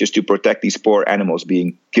 just to protect these poor animals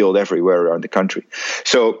being killed everywhere around the country.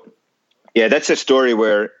 So, yeah, that's a story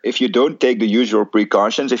where if you don't take the usual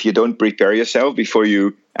precautions, if you don't prepare yourself before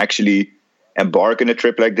you actually embark on a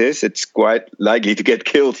trip like this, it's quite likely to get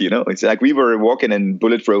killed, It's like we were walking in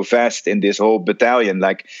bulletproof vest in this whole battalion.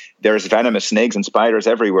 Like there's venomous snakes and spiders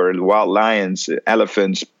everywhere, wild lions,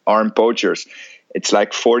 elephants, armed poachers. It's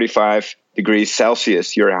like 45 degrees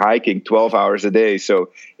Celsius. You're hiking 12 hours a day.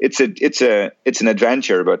 So it's an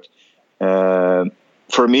adventure. But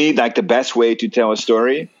for me, like the best way to tell a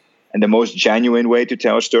story and the most genuine way to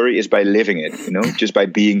tell a story is by living it, just by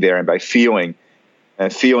being there and by feeling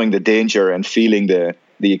the danger and feeling the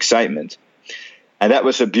excitement. And that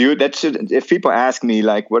was if people ask me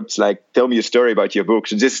like, tell me a story about your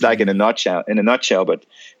books, it's just like in a nutshell. But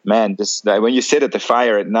man, when you sit at the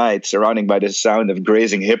fire at night, surrounded by the sound of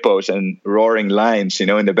grazing hippos and roaring lions,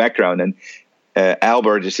 in the background, and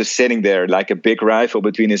Albert is just sitting there like a big rifle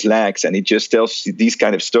between his legs, and he just tells these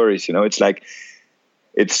kind of stories. It's like,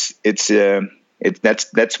 it's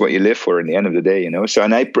That's what you live for in the end of the day, you know. So,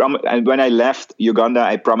 and when I left Uganda,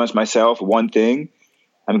 I promised myself one thing: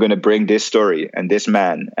 I'm going to bring this story and this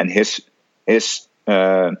man and his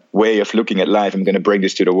way of looking at life. I'm going to bring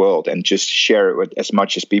this to the world and just share it with as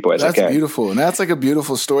much as people as I can. That's beautiful. And that's like a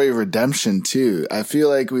beautiful story of redemption too. I feel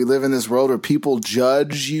like we live in this world where people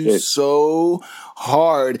judge you so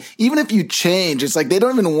hard. Even if you change, it's like they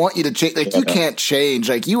don't even want you to change. Like you can't change.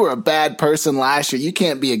 Like you were a bad person last year. You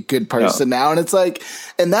can't be a good person now. And it's like,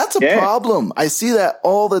 and that's a problem. I see that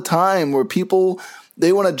all the time where people,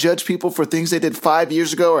 they want to judge people for things they did 5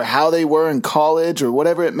 years ago or how they were in college or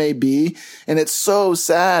whatever it may be. And it's so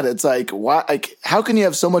sad. It's like, why, like, how can you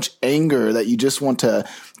have so much anger that you just want to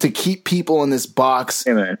keep people in this box,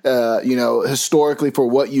 you know, historically for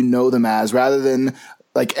what you know them as, rather than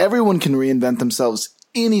like everyone can reinvent themselves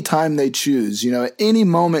anytime they choose. You know, at any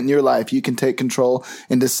moment in your life, you can take control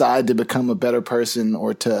and decide to become a better person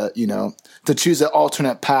or to, you know, to choose an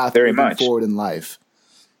alternate path moving forward in life.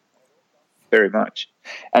 Very much.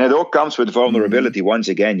 And it all comes with vulnerability once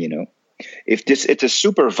again, you know. It's a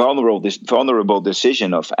super vulnerable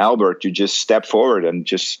decision of Albert to just step forward and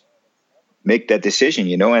just make that decision,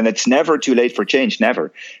 you know, and it's never too late for change,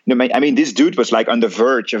 never. You know, I mean, this dude was like on the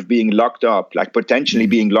verge of being locked up, like potentially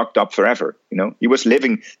being locked up forever, you know. He was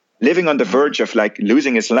living on the verge of like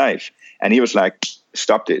losing his life. And he was like,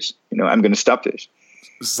 stop this, you know, I'm going to stop this.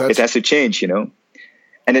 It has to change, you know.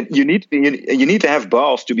 And you need to have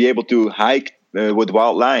balls to be able to hike with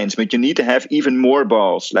wild lions, but you need to have even more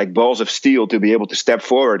balls, like balls of steel, to be able to step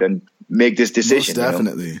forward and make this decision. Most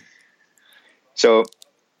definitely. You know? So,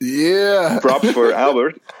 yeah, props for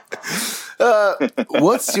Albert.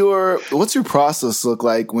 What's your process look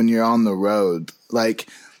like when you're on the road? Like,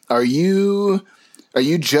 are you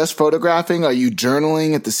just photographing? Are you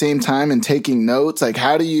journaling at the same time and taking notes? Like,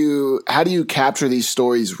 how do you capture these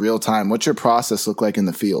stories real time? What's your process look like in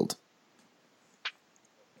the field?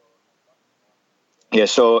 Yeah,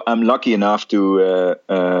 so I'm lucky enough to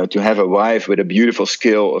have a wife with a beautiful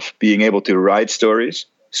skill of being able to write stories.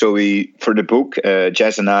 So for the book,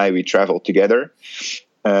 Jess and I, we traveled together,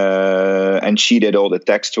 and she did all the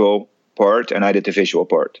textual part, and I did the visual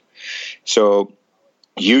part. So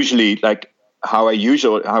usually, like how I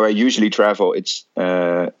usually travel, it's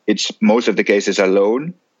most of the cases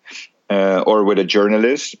alone or with a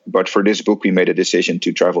journalist. But for this book, we made a decision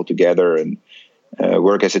to travel together and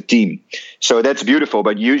work as a team. So that's beautiful.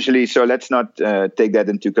 But usually, so let's not take that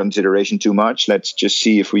into consideration too much. Let's just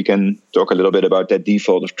see if we can talk a little bit about that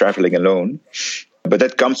default of traveling alone. But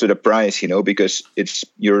that comes with a price, you know, because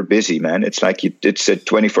you're busy, man. It's like it's a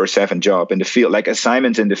 24/7 job in the field, like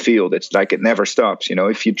assignments in the field. It's like it never stops, you know.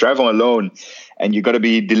 If you travel alone and you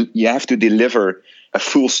have to deliver a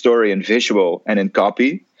full story in visual and in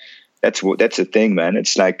copy, that's the thing, man.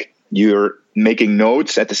 It's like you're making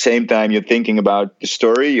notes at the same time you're thinking about the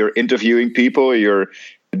story. You're interviewing people. You're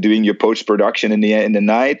doing your post-production in the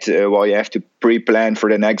night while you have to pre-plan for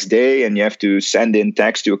the next day, and you have to send in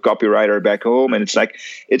text to a copywriter back home. And it's like,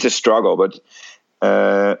 it's a struggle. But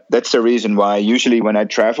that's the reason why usually when I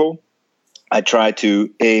travel, I try to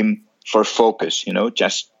aim for focus, you know,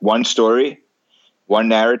 just one story, one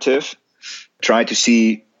narrative, try to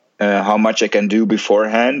see how much I can do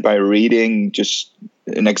beforehand by reading. Just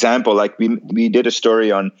an example, like we did a story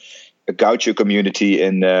on a gaucho community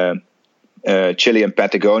in Chile and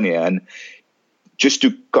Patagonia, and just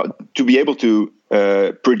to be able to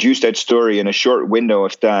produce that story in a short window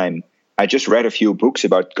of time, I just read a few books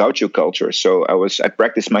about gaucho culture. So I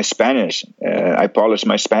practiced my Spanish. I polished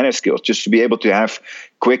my Spanish skills just to be able to have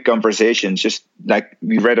quick conversations. Just like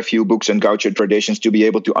we read a few books on gaucho traditions to be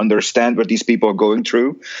able to understand what these people are going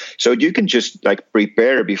through. So you can just like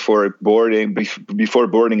prepare before boarding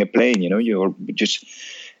a plane. You know,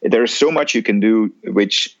 there's so much you can do,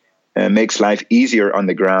 which makes life easier on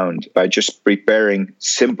the ground by just preparing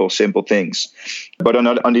simple things. But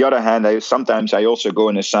on the other hand, sometimes I also go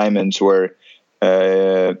on assignments where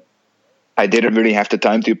I didn't really have the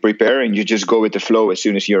time to prepare, and you just go with the flow as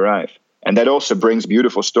soon as you arrive. And that also brings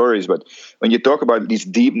beautiful stories. But when you talk about these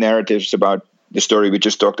deep narratives about the story we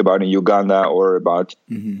just talked about in Uganda or about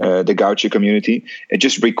the gaucho community, it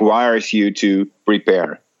just requires you to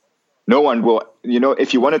prepare. No one will,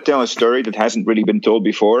 if you want to tell a story that hasn't really been told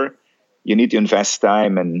before, you need to invest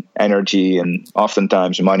time and energy and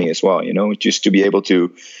oftentimes money as well, just to be able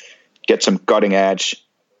to get some cutting edge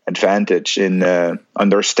advantage in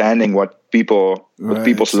understanding what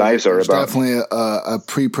people's lives are about. Definitely a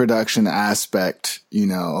pre-production aspect, a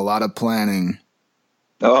lot of planning.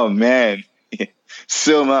 Oh man,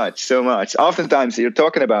 so much. Oftentimes you're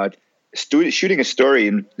talking about shooting a story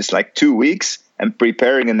in just like 2 weeks and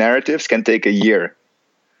preparing the narratives can take a year,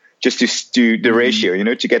 just to do the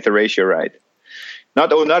ratio, to get the ratio right.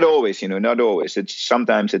 Not always, not always.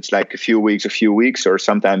 Sometimes it's like a few weeks, or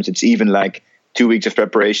sometimes it's even like 2 weeks of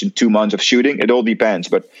preparation, 2 months of shooting. It all depends.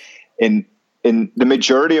 But in the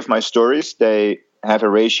majority of my stories, they have a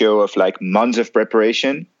ratio of like months of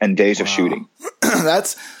preparation and days of shooting.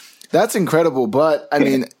 That's incredible. But I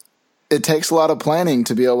mean, it takes a lot of planning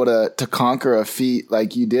to be able to conquer a feat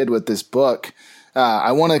like you did with this book.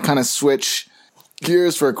 I want to kind of switch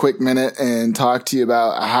gears for a quick minute and talk to you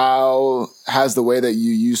about how has the way that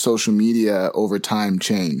you use social media over time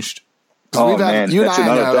changed? Oh, man, you and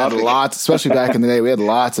I have had lots, especially back in the day, we had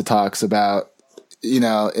lots of talks about,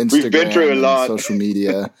 Instagram. We've been through a lot. Social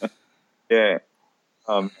media. Yeah.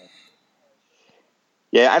 I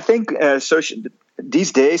think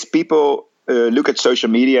these days people look at social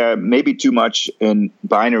media maybe too much in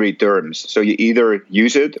binary terms. So you either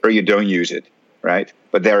use it or you don't use it. Right.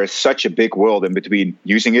 But there is such a big world in between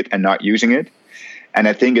using it and not using it. And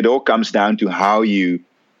I think it all comes down to how you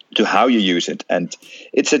use it. And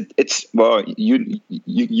you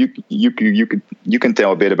can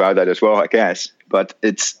tell a bit about that as well, I guess. But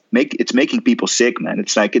it's making people sick, man.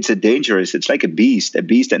 It's like it's like a beast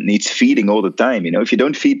that needs feeding all the time. If you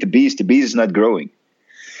don't feed the beast is not growing.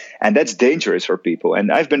 And that's dangerous for people.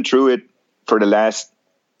 And I've been through it for the last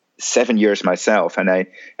 7 years myself, and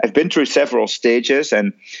I've been through several stages,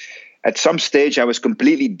 and at some stage I was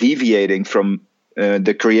completely deviating from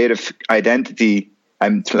the creative identity.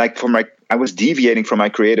 I was deviating from my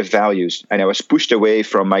creative values, and I was pushed away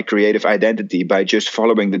from my creative identity by just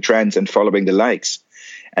following the trends and following the likes.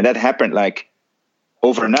 And that happened like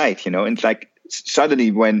overnight, and it's like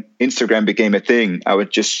suddenly when Instagram became a thing, I was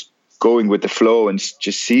just going with the flow and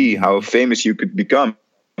just see how famous you could become,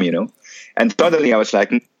 And suddenly I was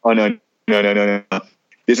like, oh, no.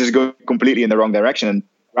 This is going completely in the wrong direction. And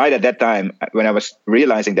right at that time, when I was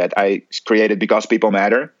realizing that, I created Because People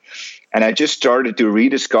Matter. And I just started to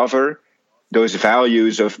rediscover those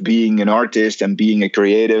values of being an artist and being a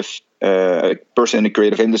creative person in the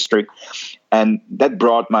creative industry. And that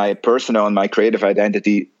brought my personal and my creative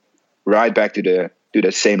identity right back to the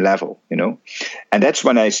same level, And that's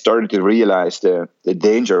when I started to realize the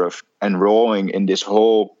danger of enrolling in this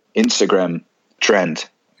whole Instagram trend,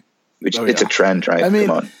 which it's a trend, right? I mean,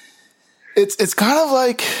 come on. It's kind of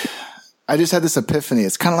like, I just had this epiphany.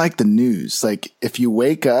 It's kind of like the news. Like if you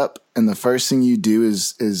wake up and the first thing you do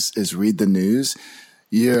is read the news,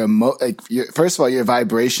 first of all, your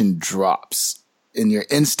vibration drops and you're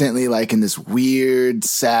instantly like in this weird,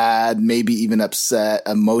 sad, maybe even upset,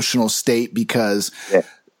 emotional state because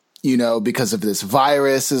because of this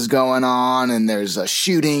virus is going on and there's a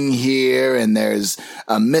shooting here and there's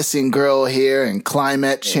a missing girl here and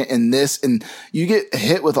climate change and this, and you get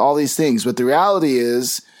hit with all these things. But the reality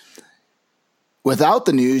is, without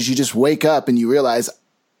the news, you just wake up and you realize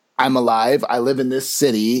I'm alive. I live in this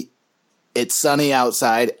city. It's sunny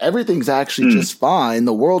outside. Everything's actually just fine.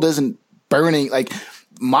 The world isn't burning.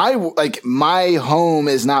 My home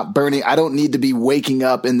is not burning. I don't need to be waking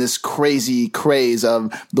up in this crazy craze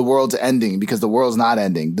of the world's ending, because the world's not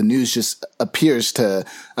ending. The news just appears to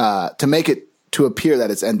make it to appear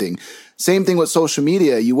that it's ending. Same thing with social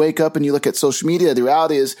media. You wake up and you look at social media. The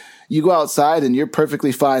reality is you go outside and you're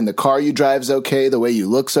perfectly fine. The car you drive's okay. The way you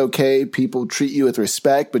look's okay. People treat you with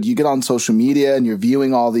respect, but you get on social media and you're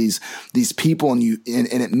viewing all these people and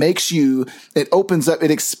it makes you, it opens up,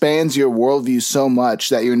 it expands your worldview so much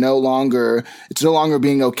that it's no longer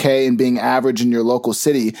being okay and being average in your local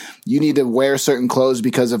city. You need to wear certain clothes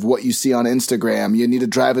because of what you see on Instagram. You need to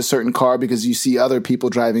drive a certain car because you see other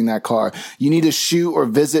people driving that car. You need to shoot or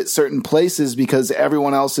visit certain places because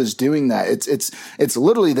everyone else is doing that. It's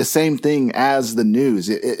literally the same thing as the news.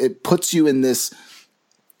 It puts you in this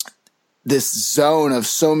zone of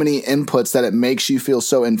so many inputs that it makes you feel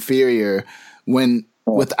so inferior when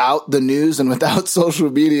without the news and without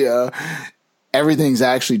social media, everything's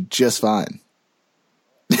actually just fine.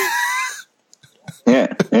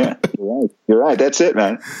 Yeah. You're right. That's it,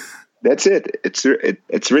 man. That's it.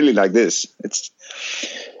 It's really like this.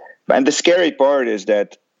 And the scary part is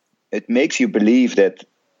that it makes you believe that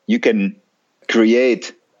you can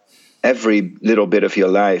create every little bit of your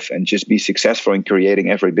life and just be successful in creating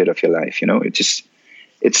every bit of your life.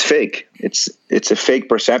 It's fake. It's a fake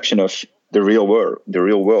perception of the real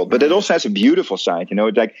world. But it also has a beautiful side.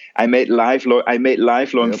 Like I made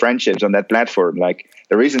lifelong friendships on that platform. Like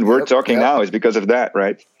the reason we're talking now is because of that,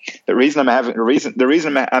 right? The reason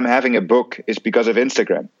I'm having a book is because of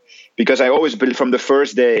Instagram. Because I always, from the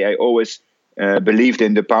first day, I always believed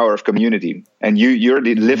in the power of community. And you're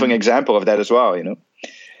the living example of that as well.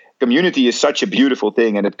 Community is such a beautiful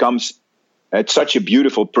thing, and it comes at such a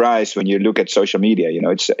beautiful price when you look at social media.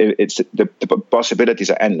 It's the possibilities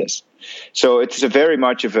are endless. So it's very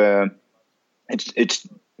much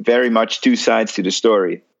two sides to the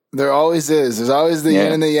story. There always is. There's always the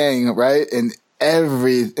yin and the yang, right? In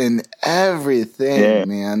everything,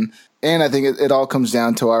 man. And I think it all comes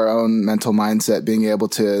down to our own mental mindset, being able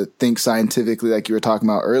to think scientifically, like you were talking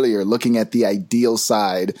about earlier, looking at the ideal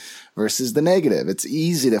side versus the negative. It's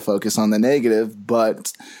easy to focus on the negative,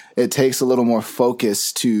 but it takes a little more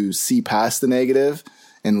focus to see past the negative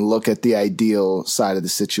and look at the ideal side of the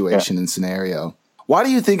situation and scenario. Why do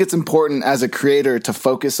you think it's important as a creator to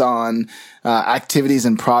focus on activities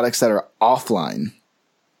and products that are offline?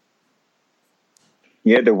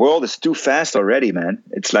 Yeah, the world is too fast already, man.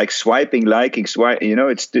 It's like swiping, liking,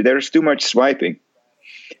 there's too much swiping.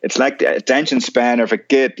 It's like the attention span of a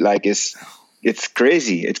kid, it's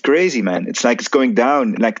crazy. It's crazy, man. It's like it's going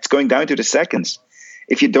down to the seconds.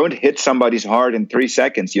 If you don't hit somebody's heart in 3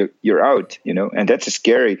 seconds, you're out, and that's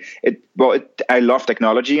scary. I love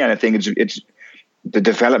technology, and I think it's the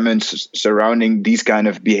developments surrounding these kind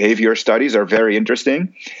of behavior studies are very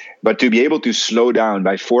interesting. But to be able to slow down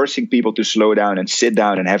by forcing people to slow down and sit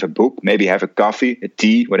down and have a book, maybe have a coffee, a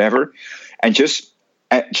tea, whatever, and just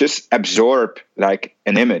absorb like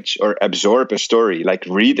an image or absorb a story, like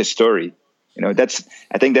read a story. I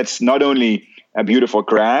think that's not only a beautiful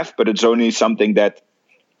craft, but it's only something that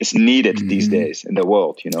is needed these days in the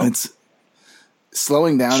world. It's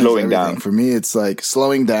slowing down. Is everything. For me, it's like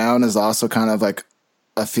slowing down is also kind of like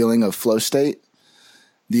a feeling of flow state.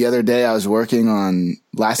 The other day I was working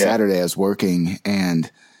Saturday I was working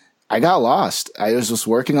and I got lost. I was just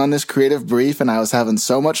working on this creative brief and I was having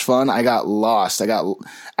so much fun. I got lost.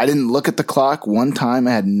 I didn't look at the clock one time.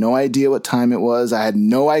 I had no idea what time it was. I had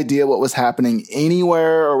no idea what was happening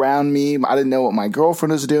anywhere around me. I didn't know what my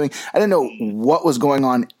girlfriend was doing. I didn't know what was going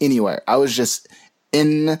on anywhere. I was just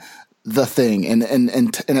in the thing and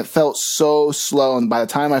it felt so slow. And by the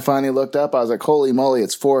time I finally looked up, I was like, holy moly,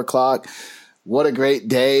 it's 4:00. What a great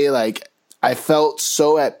day. Like I felt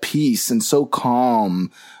so at peace and so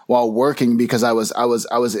calm while working because I was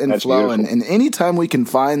in That's flow. Beautiful. And anytime we can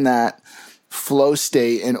find that flow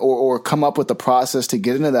state or come up with the process to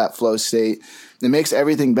get into that flow state, it makes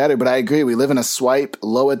everything better. But I agree. We live in a swipe,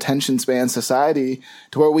 low attention span society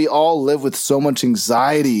to where we all live with so much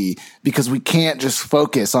anxiety because we can't just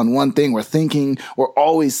focus on one thing. We're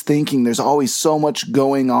always thinking. There's always so much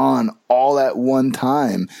going on all at one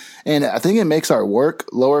time. And I think it makes our work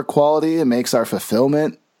lower quality. It makes our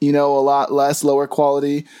fulfillment, a lot less lower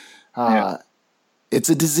quality. It's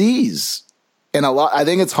a disease. And I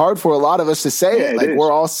think it's hard for a lot of us to say it. Like we're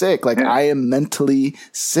all sick. Like I am mentally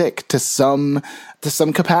sick to some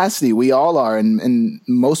capacity. We all are. And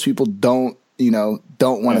most people don't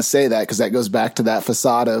want to say that because that goes back to that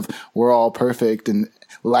facade of we're all perfect and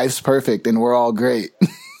life's perfect and we're all great.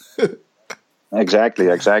 Exactly.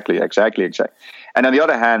 And on the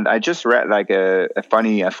other hand, I just read like a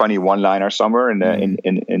funny one-liner somewhere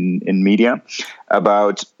in media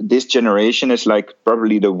about this generation is like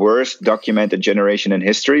probably the worst documented generation in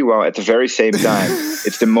history. While at the very same time,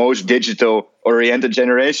 it's the most digital-oriented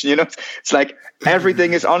generation. It's like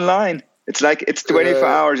everything is online. It's like it's 24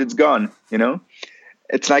 hours, it's gone.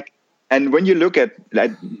 It's like. And when you look at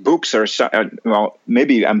like books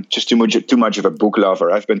maybe I'm just too much of a book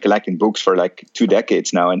lover. I've been collecting books for like 2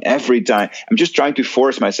 decades now. And every time I'm just trying to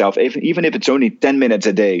force myself, even if it's only 10 minutes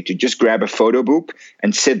a day, to just grab a photo book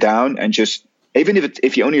and sit down and just, even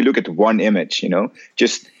if you only look at one image,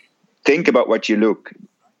 just think about what you're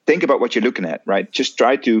looking at, right? Just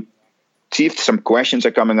try to see if some questions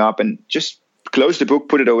are coming up and just close the book,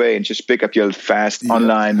 put it away, and just pick up your fast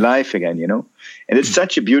online life again, And it's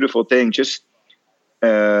such a beautiful thing. Just,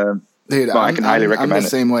 dude, I can highly recommend it. I'm the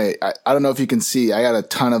same way. I don't know if you can see, I got a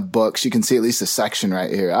ton of books. You can see at least a section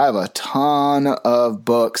right here. I have a ton of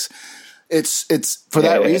books. It's for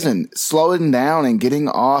that reason, slowing down and getting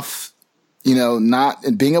off,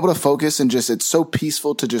 not being able to focus and just, it's so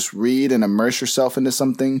peaceful to just read and immerse yourself into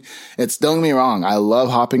something. Don't get me wrong. I love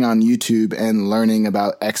hopping on YouTube and learning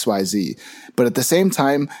about XYZ. But at the same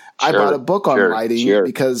time, I bought a book on lighting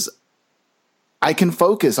because I can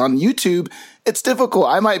focus. On YouTube, it's difficult.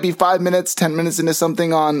 I might be 5 minutes, 10 minutes into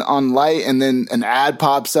something on light, and then an ad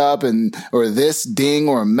pops up or this ding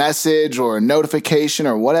or a message or a notification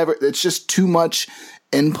or whatever. It's just too much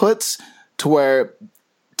inputs to where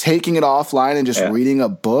taking it offline and just reading a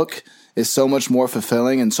book is so much more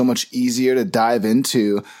fulfilling and so much easier to dive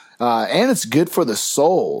into. And it's good for the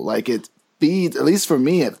soul. Like speed, at least for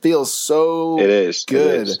me, it feels so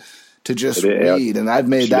good to just read. And I've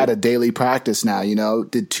made that a daily practice now, you know,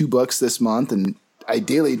 did 2 books this month and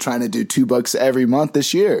ideally trying to do 2 books every month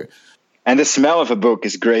this year. And the smell of a book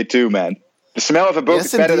is great too, man. The smell of a book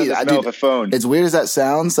is better than the smell of a phone. As weird as that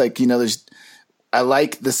sounds, like, you know, I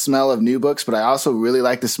like the smell of new books, but I also really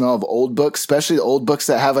like the smell of old books, especially the old books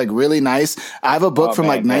that have like really nice. I have a book from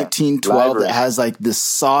 1912 that has like the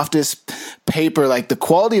softest paper. Like the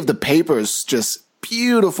quality of the paper is just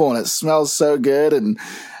beautiful and it smells so good. And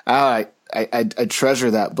I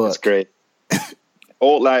treasure that book. That's great.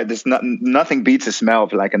 There's nothing beats the smell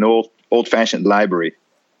of like an old fashioned library.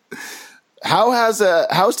 How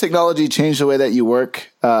has technology changed the way that you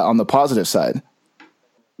work on the positive side?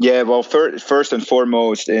 Yeah, well, first and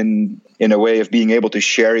foremost, in a way of being able to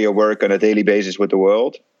share your work on a daily basis with the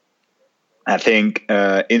world. I think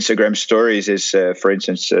Instagram Stories is, for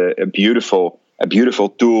instance, a beautiful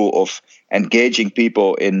tool of engaging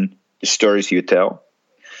people in the stories you tell.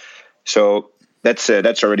 So that's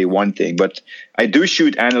already one thing. But I do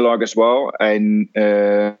shoot analog as well, and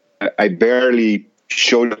I barely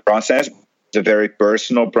show the process. It's a very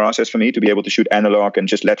personal process for me to be able to shoot analog and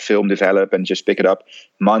just let film develop and just pick it up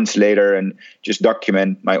months later and just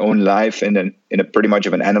document my own life in a pretty much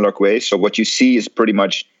of an analog way. So what you see is pretty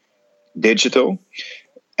much digital.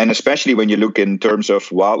 And especially when you look in terms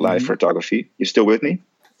of wildlife photography. You still with me?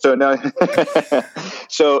 So no.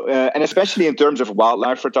 And especially in terms of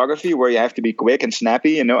wildlife photography, where you have to be quick and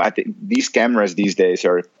snappy, you know, I think these cameras these days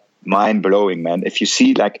are mind blowing, man. If you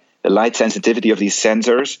see like the light sensitivity of these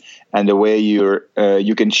sensors and the way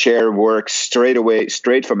you can share work straight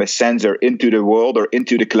from a sensor into the world or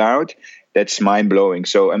into the cloud, that's mind blowing.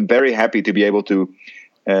 So I'm very happy to be able to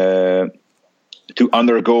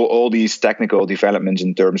undergo all these technical developments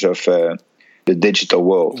in terms of the digital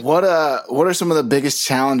world. What are some of the biggest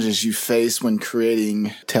challenges you face when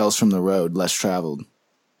creating Tales from the Road, Less Traveled?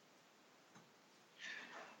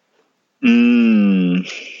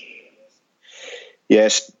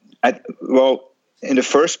 Yes. Well, in the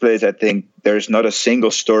first place, I think there's not a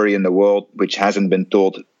single story in the world which hasn't been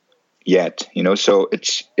told yet. You know, so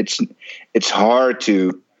it's hard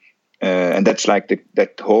to, and that's like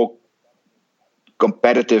that whole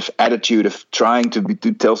competitive attitude of trying to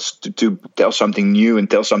tell something new and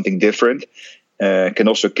tell something different can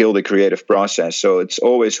also kill the creative process. So it's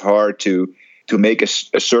always hard to make a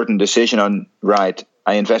certain decision on, right,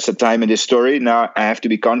 I invested time in this story, now I have to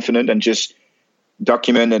be confident and just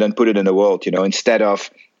document it and put it in the world, you know, instead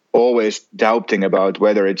of always doubting about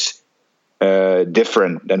whether it's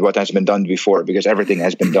different than what has been done before, because everything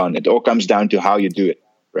has been done. It all comes down to how you do it,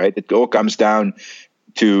 right? It all comes down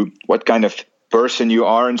to what kind of person you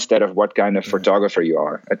are instead of what kind of photographer you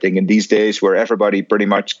are. I think in these days where everybody pretty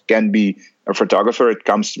much can be a photographer, it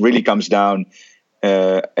really comes down,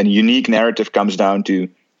 a unique narrative comes down to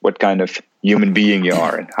what kind of human being you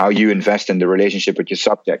are and how you invest in the relationship with your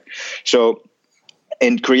subject. So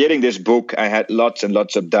in creating this book, I had lots and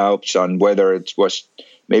lots of doubts on whether it was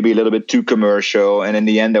maybe a little bit too commercial. And in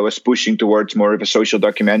the end, I was pushing towards more of a social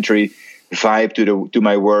documentary vibe to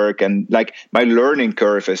my work. And like my learning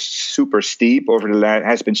curve is super steep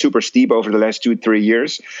has been super steep over the last 2-3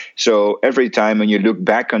 years. So every time when you look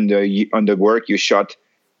back on the work you shot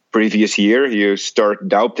previous year, you start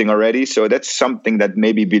doubting already. So that's something that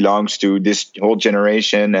maybe belongs to this whole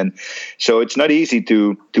generation. And so it's not easy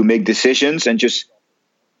to make decisions and just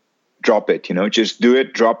drop it, you know, just do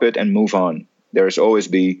it, drop it and move on. There's always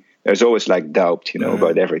like doubt, you know,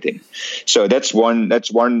 about everything. So that's one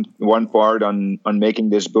part on making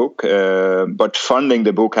this book. But funding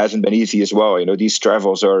the book hasn't been easy as well. You know, these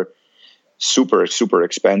travels are super, super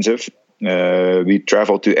expensive. We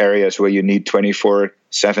travel to areas where you need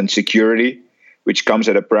 24/7 security, which comes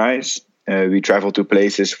at a price. We travel to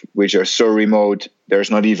places which are so remote, there's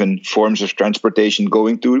not even forms of transportation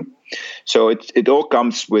going to. So it all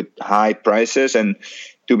comes with high prices, and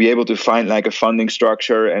to be able to find like a funding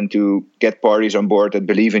structure and to get parties on board that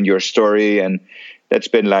believe in your story, and that's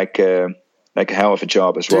been like a hell of a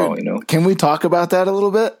job as well, you know. Can we talk about that a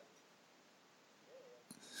little bit?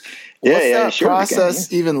 What's that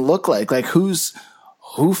process even look like? Like who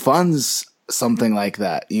funds something like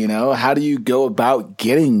that? You know, how do you go about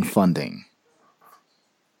getting funding?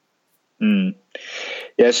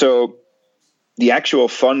 Yeah, so the actual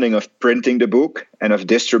funding of printing the book and of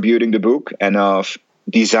distributing the book and of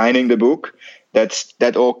designing the book,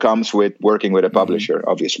 that all comes with working with a publisher,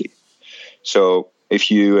 obviously. So if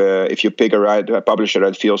you pick a publisher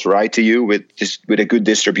that feels right to you with a good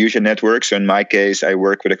distribution network. So in my case, I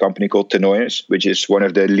work with a company called Tenoyes, which is one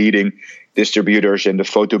of the leading distributors in the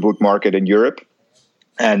photo book market in Europe.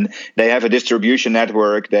 And they have a distribution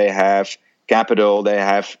network, they have capital, they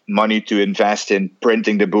have money to invest in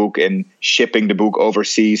printing the book and shipping the book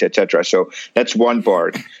overseas, etc. So that's one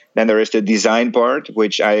part. Then there is the design part,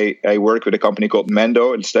 which I work with a company called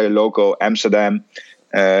Mendo. It's the local Amsterdam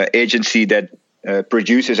agency that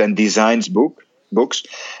produces and designs books.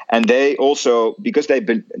 And they also, because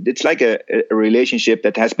it's like a relationship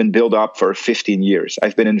that has been built up for 15 years.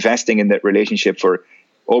 I've been investing in that relationship for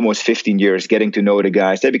almost 15 years, getting to know the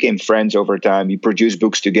guys. They became friends over time. We produce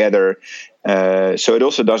books together. So it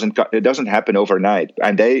also doesn't happen overnight.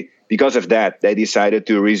 And because of that, they decided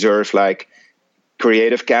to reserve like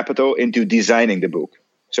creative capital into designing the book.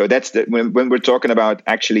 So that's when we're talking about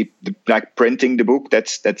actually like printing the book,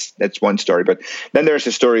 that's one story. But then there's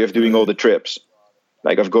the story of doing all the trips,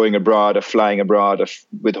 like of going abroad, of flying abroad,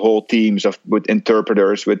 with whole teams, with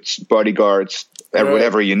interpreters, with bodyguards, right,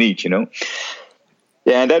 whatever you need,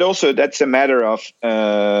 Yeah, and that's a matter of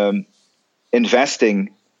investing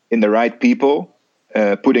in the right people,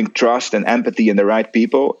 putting trust and empathy in the right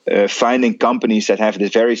people, finding companies that have the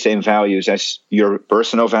very same values as your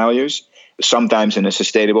personal values, sometimes in a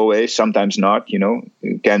sustainable way, sometimes not. You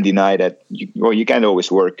can't deny that. You can't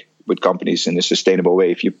always work with companies in a sustainable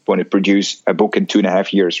way if you want to produce a book in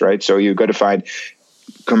 2.5 years, right? So you've got to find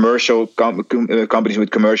commercial companies with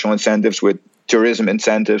commercial incentives, with tourism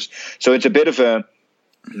incentives. So it's a bit of a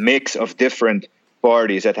mix of different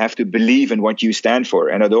parties that have to believe in what you stand for,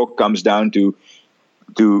 and it all comes down to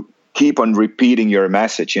keep on repeating your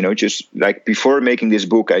message. Just like before making this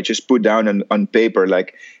book, I just put down on paper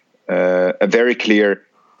like a very clear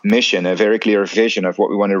mission, a very clear vision of what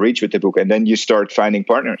we want to reach with the book, and then you start finding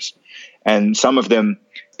partners. And some of them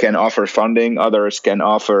can offer funding, others can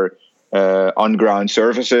offer on-ground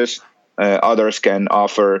services, others can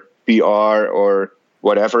offer PR or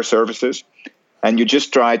whatever services. And you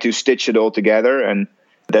just try to stitch it all together, and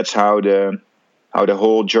that's how the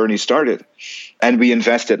whole journey started. And we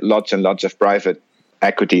invested lots and lots of private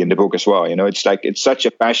equity in the book as well. It's such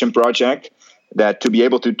a passion project that to be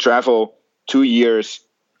able to travel 2 years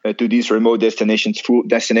to these remote destinations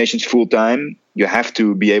full time, you have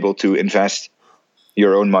to be able to invest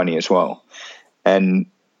your own money as well, and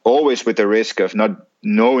always with the risk of not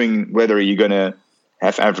knowing whether you're gonna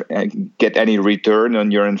get any return on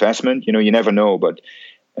your investment. You never know. But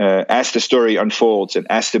as the story unfolds and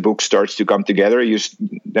as the book starts to come together,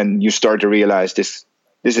 then you start to realize this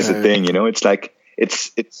is a thing. It's like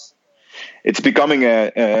it's becoming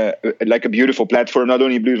like a beautiful platform. Not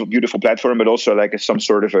only a beautiful platform, but also like some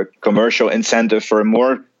sort of a commercial incentive for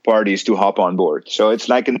more parties to hop on board. So it's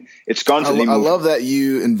like it's constantly. I love that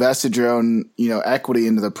you invested your own equity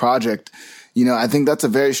into the project. I think that's a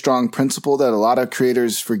very strong principle that a lot of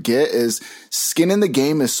creators forget, is skin in the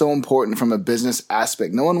game is so important from a business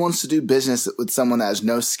aspect. No one wants to do business with someone that has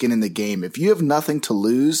no skin in the game. If you have nothing to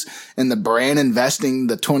lose and the brand investing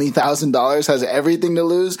the $20,000 has everything to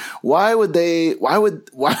lose, why would they want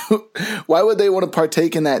to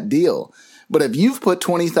partake in that deal? But if you've put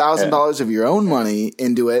 $20,000 of your own money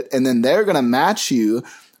into it, and then they're going to match you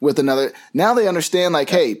with another, now they understand like,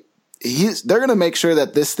 hey, they're going to make sure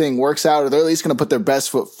that this thing works out, or they're at least going to put their best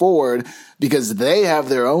foot forward because they have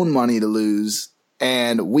their own money to lose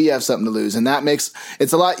and we have something to lose. And that makes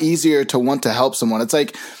it's a lot easier to want to help someone. It's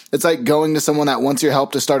like going to someone that wants your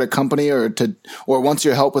help to start a company or wants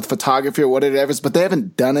your help with photography or whatever it is, but they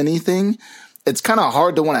haven't done anything. It's kind of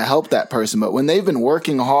hard to want to help that person. But when they've been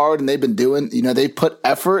working hard and they've been doing, they put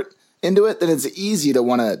effort into it, then it's easy to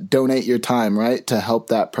want to donate your time, right, to help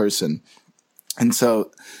that person. And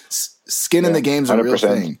so skin in the game is a real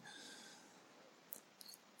thing.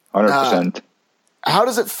 100%. How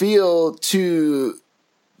does it feel to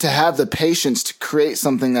have the patience to create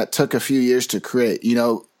something that took a few years to create?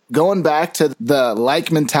 Going back to the like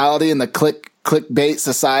mentality and the clickbait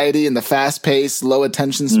society and the fast-paced, low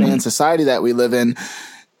attention span society that we live in,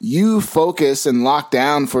 you focus and lock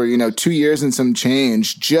down for 2 years and some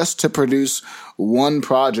change just to produce one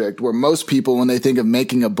project, where most people, when they think of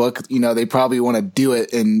making a book, they probably want to do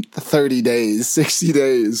it in 30 days, 60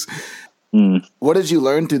 days. What did you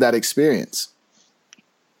learn through that experience?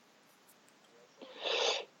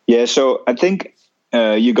 Yeah, so I think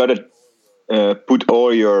you got to put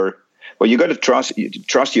all your, you got to trust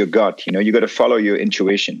your gut. You got to follow your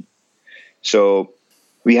intuition. So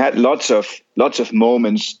we had lots of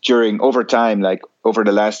moments over time, like over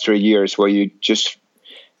the last 3 years, where you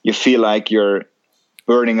feel like you're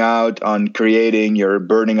burning out on creating, you're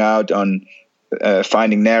burning out on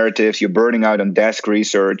finding narratives, you're burning out on desk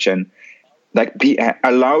research, and like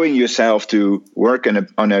allowing yourself to work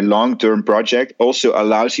on a long-term project also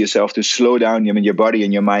allows yourself to slow down. Your body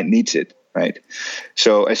and your mind needs it. right?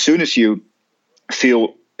 So as soon as you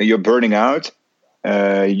feel you're burning out,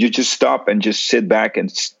 you just stop and just sit back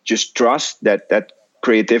and just trust that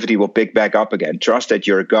creativity will pick back up again. Trust that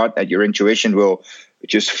your gut, that your intuition will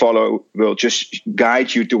just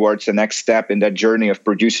guide you towards the next step in that journey of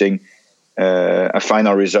producing a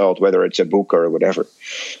final result, whether it's a book or whatever.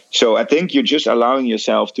 So I think you're just allowing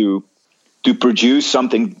yourself to produce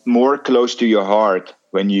something more close to your heart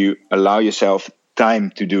when you allow yourself time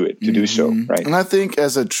to do it, to do so, right? And I think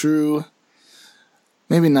as a true,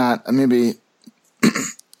 I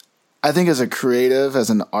think as a creative, as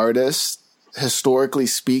an artist, historically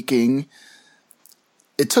speaking,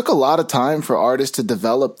 it took a lot of time for artists to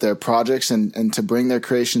develop their projects and to bring their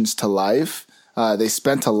creations to life. They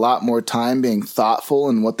spent a lot more time being thoughtful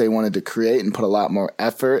in what they wanted to create and put a lot more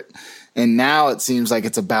effort. And now it seems like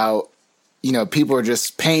it's about, people are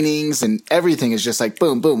just paintings and everything is just like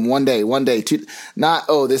boom, boom, one day, two. Not,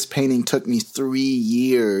 this painting took me 3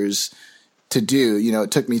 years to do,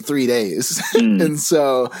 it took me 3 days. And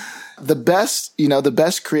so the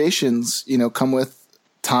best creations, come with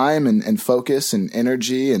time and focus and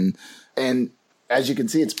energy and as you can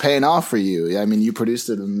see, it's paying off for you. I mean, you produced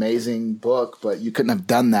an amazing book, but you couldn't have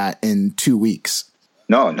done that in 2 weeks.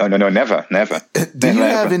 No, never. Do you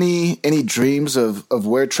have any dreams of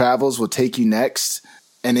where travels will take you next?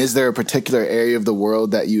 And is there a particular area of the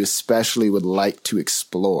world that you especially would like to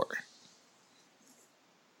explore?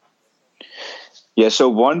 Yeah, so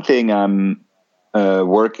one thing I'm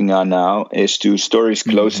working on now is to stories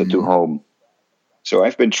closer to home. So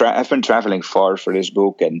I've been traveling far for this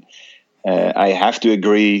book, and I have to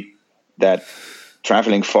agree that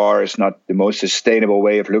traveling far is not the most sustainable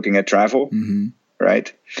way of looking at travel,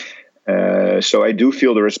 right? So I do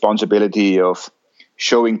feel the responsibility of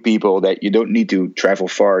showing people that you don't need to travel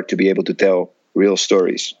far to be able to tell real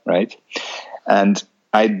stories, right? And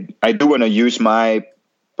I do want to use my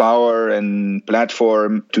power and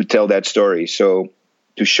platform to tell that story. So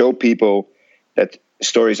to show people that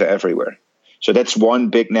stories are everywhere. So that's one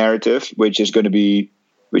big narrative, which is going to be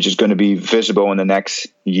visible in the next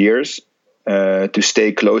years, to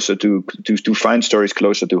stay closer to find stories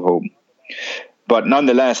closer to home. But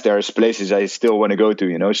nonetheless, there's places I still want to go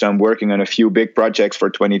to, so I'm working on a few big projects for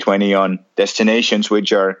 2020 on destinations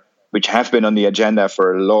which have been on the agenda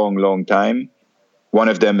for a long, long time. One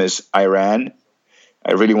of them is Iran.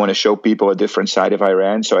 I really want to show people a different side of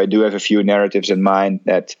Iran. So I do have a few narratives in mind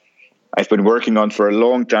that I've been working on for a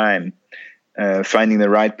long time, finding the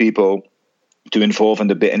right people to involve in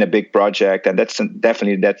a big project, and that's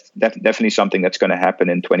definitely something that's going to happen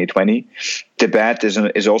in 2020. Tibet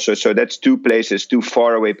is also, so that's two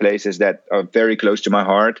faraway places that are very close to my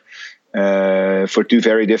heart for two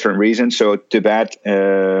very different reasons. So Tibet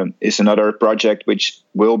is another project which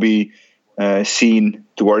will be seen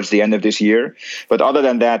towards the end of this year. But other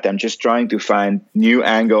than that, I'm just trying to find new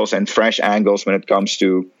angles and fresh angles when it comes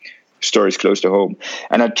to stories close to home,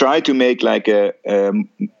 and I try to make like a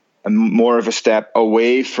more of a step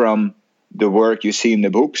away from the work you see in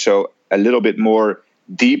the book. So a little bit more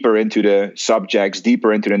deeper into the subjects,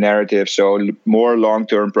 deeper into the narrative. So more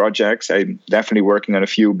long-term projects. I'm definitely working on a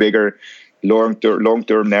few bigger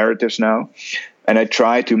long-term narratives now. And I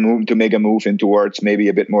try to make a move in towards maybe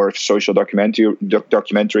a bit more of social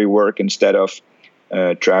documentary work instead of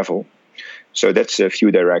travel. So that's a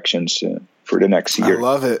few directions for the next year. I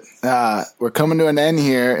love it. We're coming to an end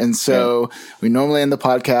here. And so we normally end the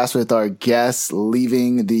podcast with our guests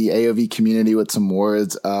leaving the AOV community with some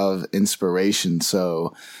words of inspiration.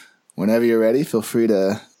 So whenever you're ready, feel free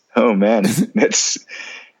to. Oh, man, that's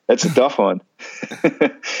a tough one.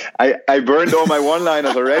 I burned all my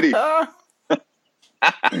one-liners already. No,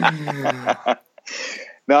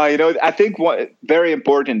 I think what very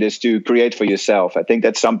important is to create for yourself. I think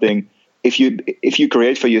that's something. If you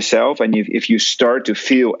create for yourself and if you start to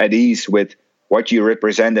feel at ease with what you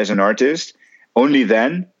represent as an artist, only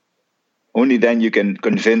then you can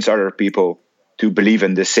convince other people to believe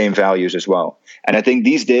in the same values as well. And I think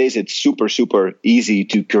these days it's super, super easy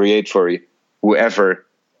to create for whoever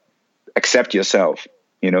except yourself,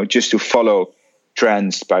 just to follow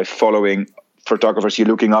trends, by following photographers you're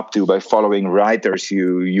looking up to, by following writers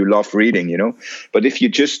you love reading, But if you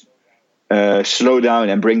just slow down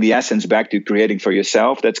and bring the essence back to creating for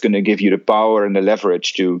yourself, that's going to give you the power and the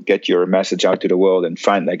leverage to get your message out to the world and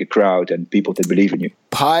find like a crowd and people that believe in you.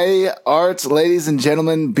 Pi Arts, ladies and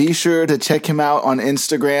gentlemen, be sure to check him out on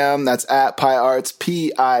Instagram. That's at Pi Arts,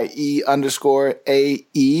 PIE_AERTS.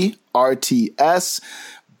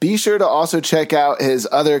 Be sure to also check out his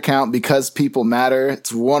other account, Because People Matter.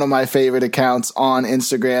 It's one of my favorite accounts on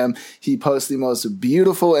Instagram. He posts the most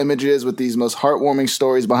beautiful images with these most heartwarming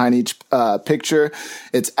stories behind each picture.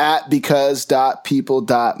 It's at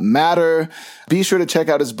because.people.matter. Be sure to check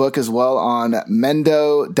out his book as well on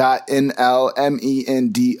mendo.nl,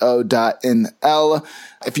 mendo.nl.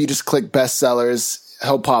 If you just click bestsellers,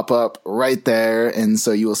 he'll pop up right there. And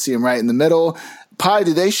so you will see him right in the middle. Pi,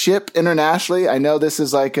 do they ship internationally? I know this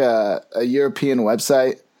is like a European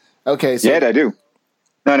website. Okay. So yeah, they do.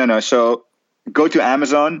 No. So go to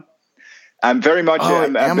Amazon. I'm very much,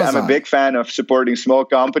 I'm a big fan of supporting small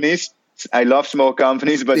companies. I love small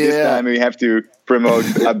companies, but this time we have to promote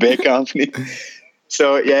a big company.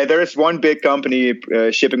 So yeah, there is one big company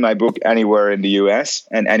shipping my book anywhere in the US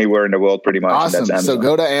and anywhere in the world pretty much. Awesome. And that's Amazon. So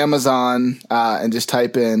go to Amazon and just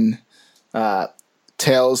type in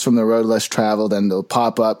Tales from the Road Less Traveled, and it'll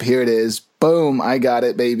pop up. Here it is. Boom. I got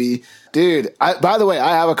it, baby. Dude, by the way,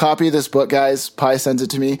 I have a copy of this book, guys. Pi sent it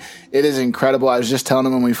to me. It is incredible. I was just telling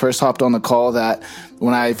him when we first hopped on the call that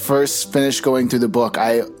when I first finished going through the book,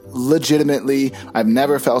 I've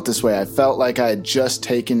never felt this way. I felt like I had just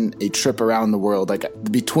taken a trip around the world. Like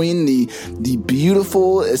between the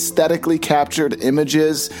beautiful, aesthetically captured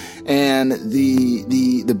images and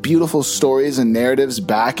the beautiful stories and narratives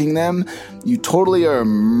backing them, you totally are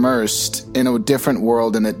immersed in a different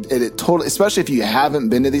world. And it totally, especially if you haven't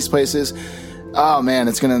been to these places, oh man,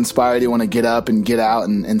 it's going to inspire you to want to get up and get out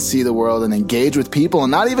and see the world and engage with people, and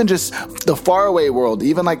not even just the faraway world.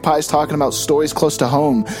 Even like Pi's talking about stories close to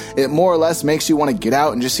home, it more or less makes you want to get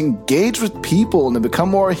out and just engage with people and to become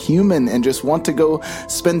more human and just want to go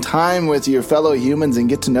spend time with your fellow humans and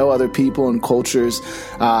get to know other people and cultures.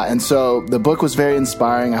 And so the book was very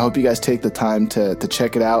inspiring. I hope you guys take the time to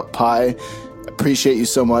check it out. Pi, appreciate you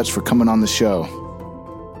so much for coming on the show.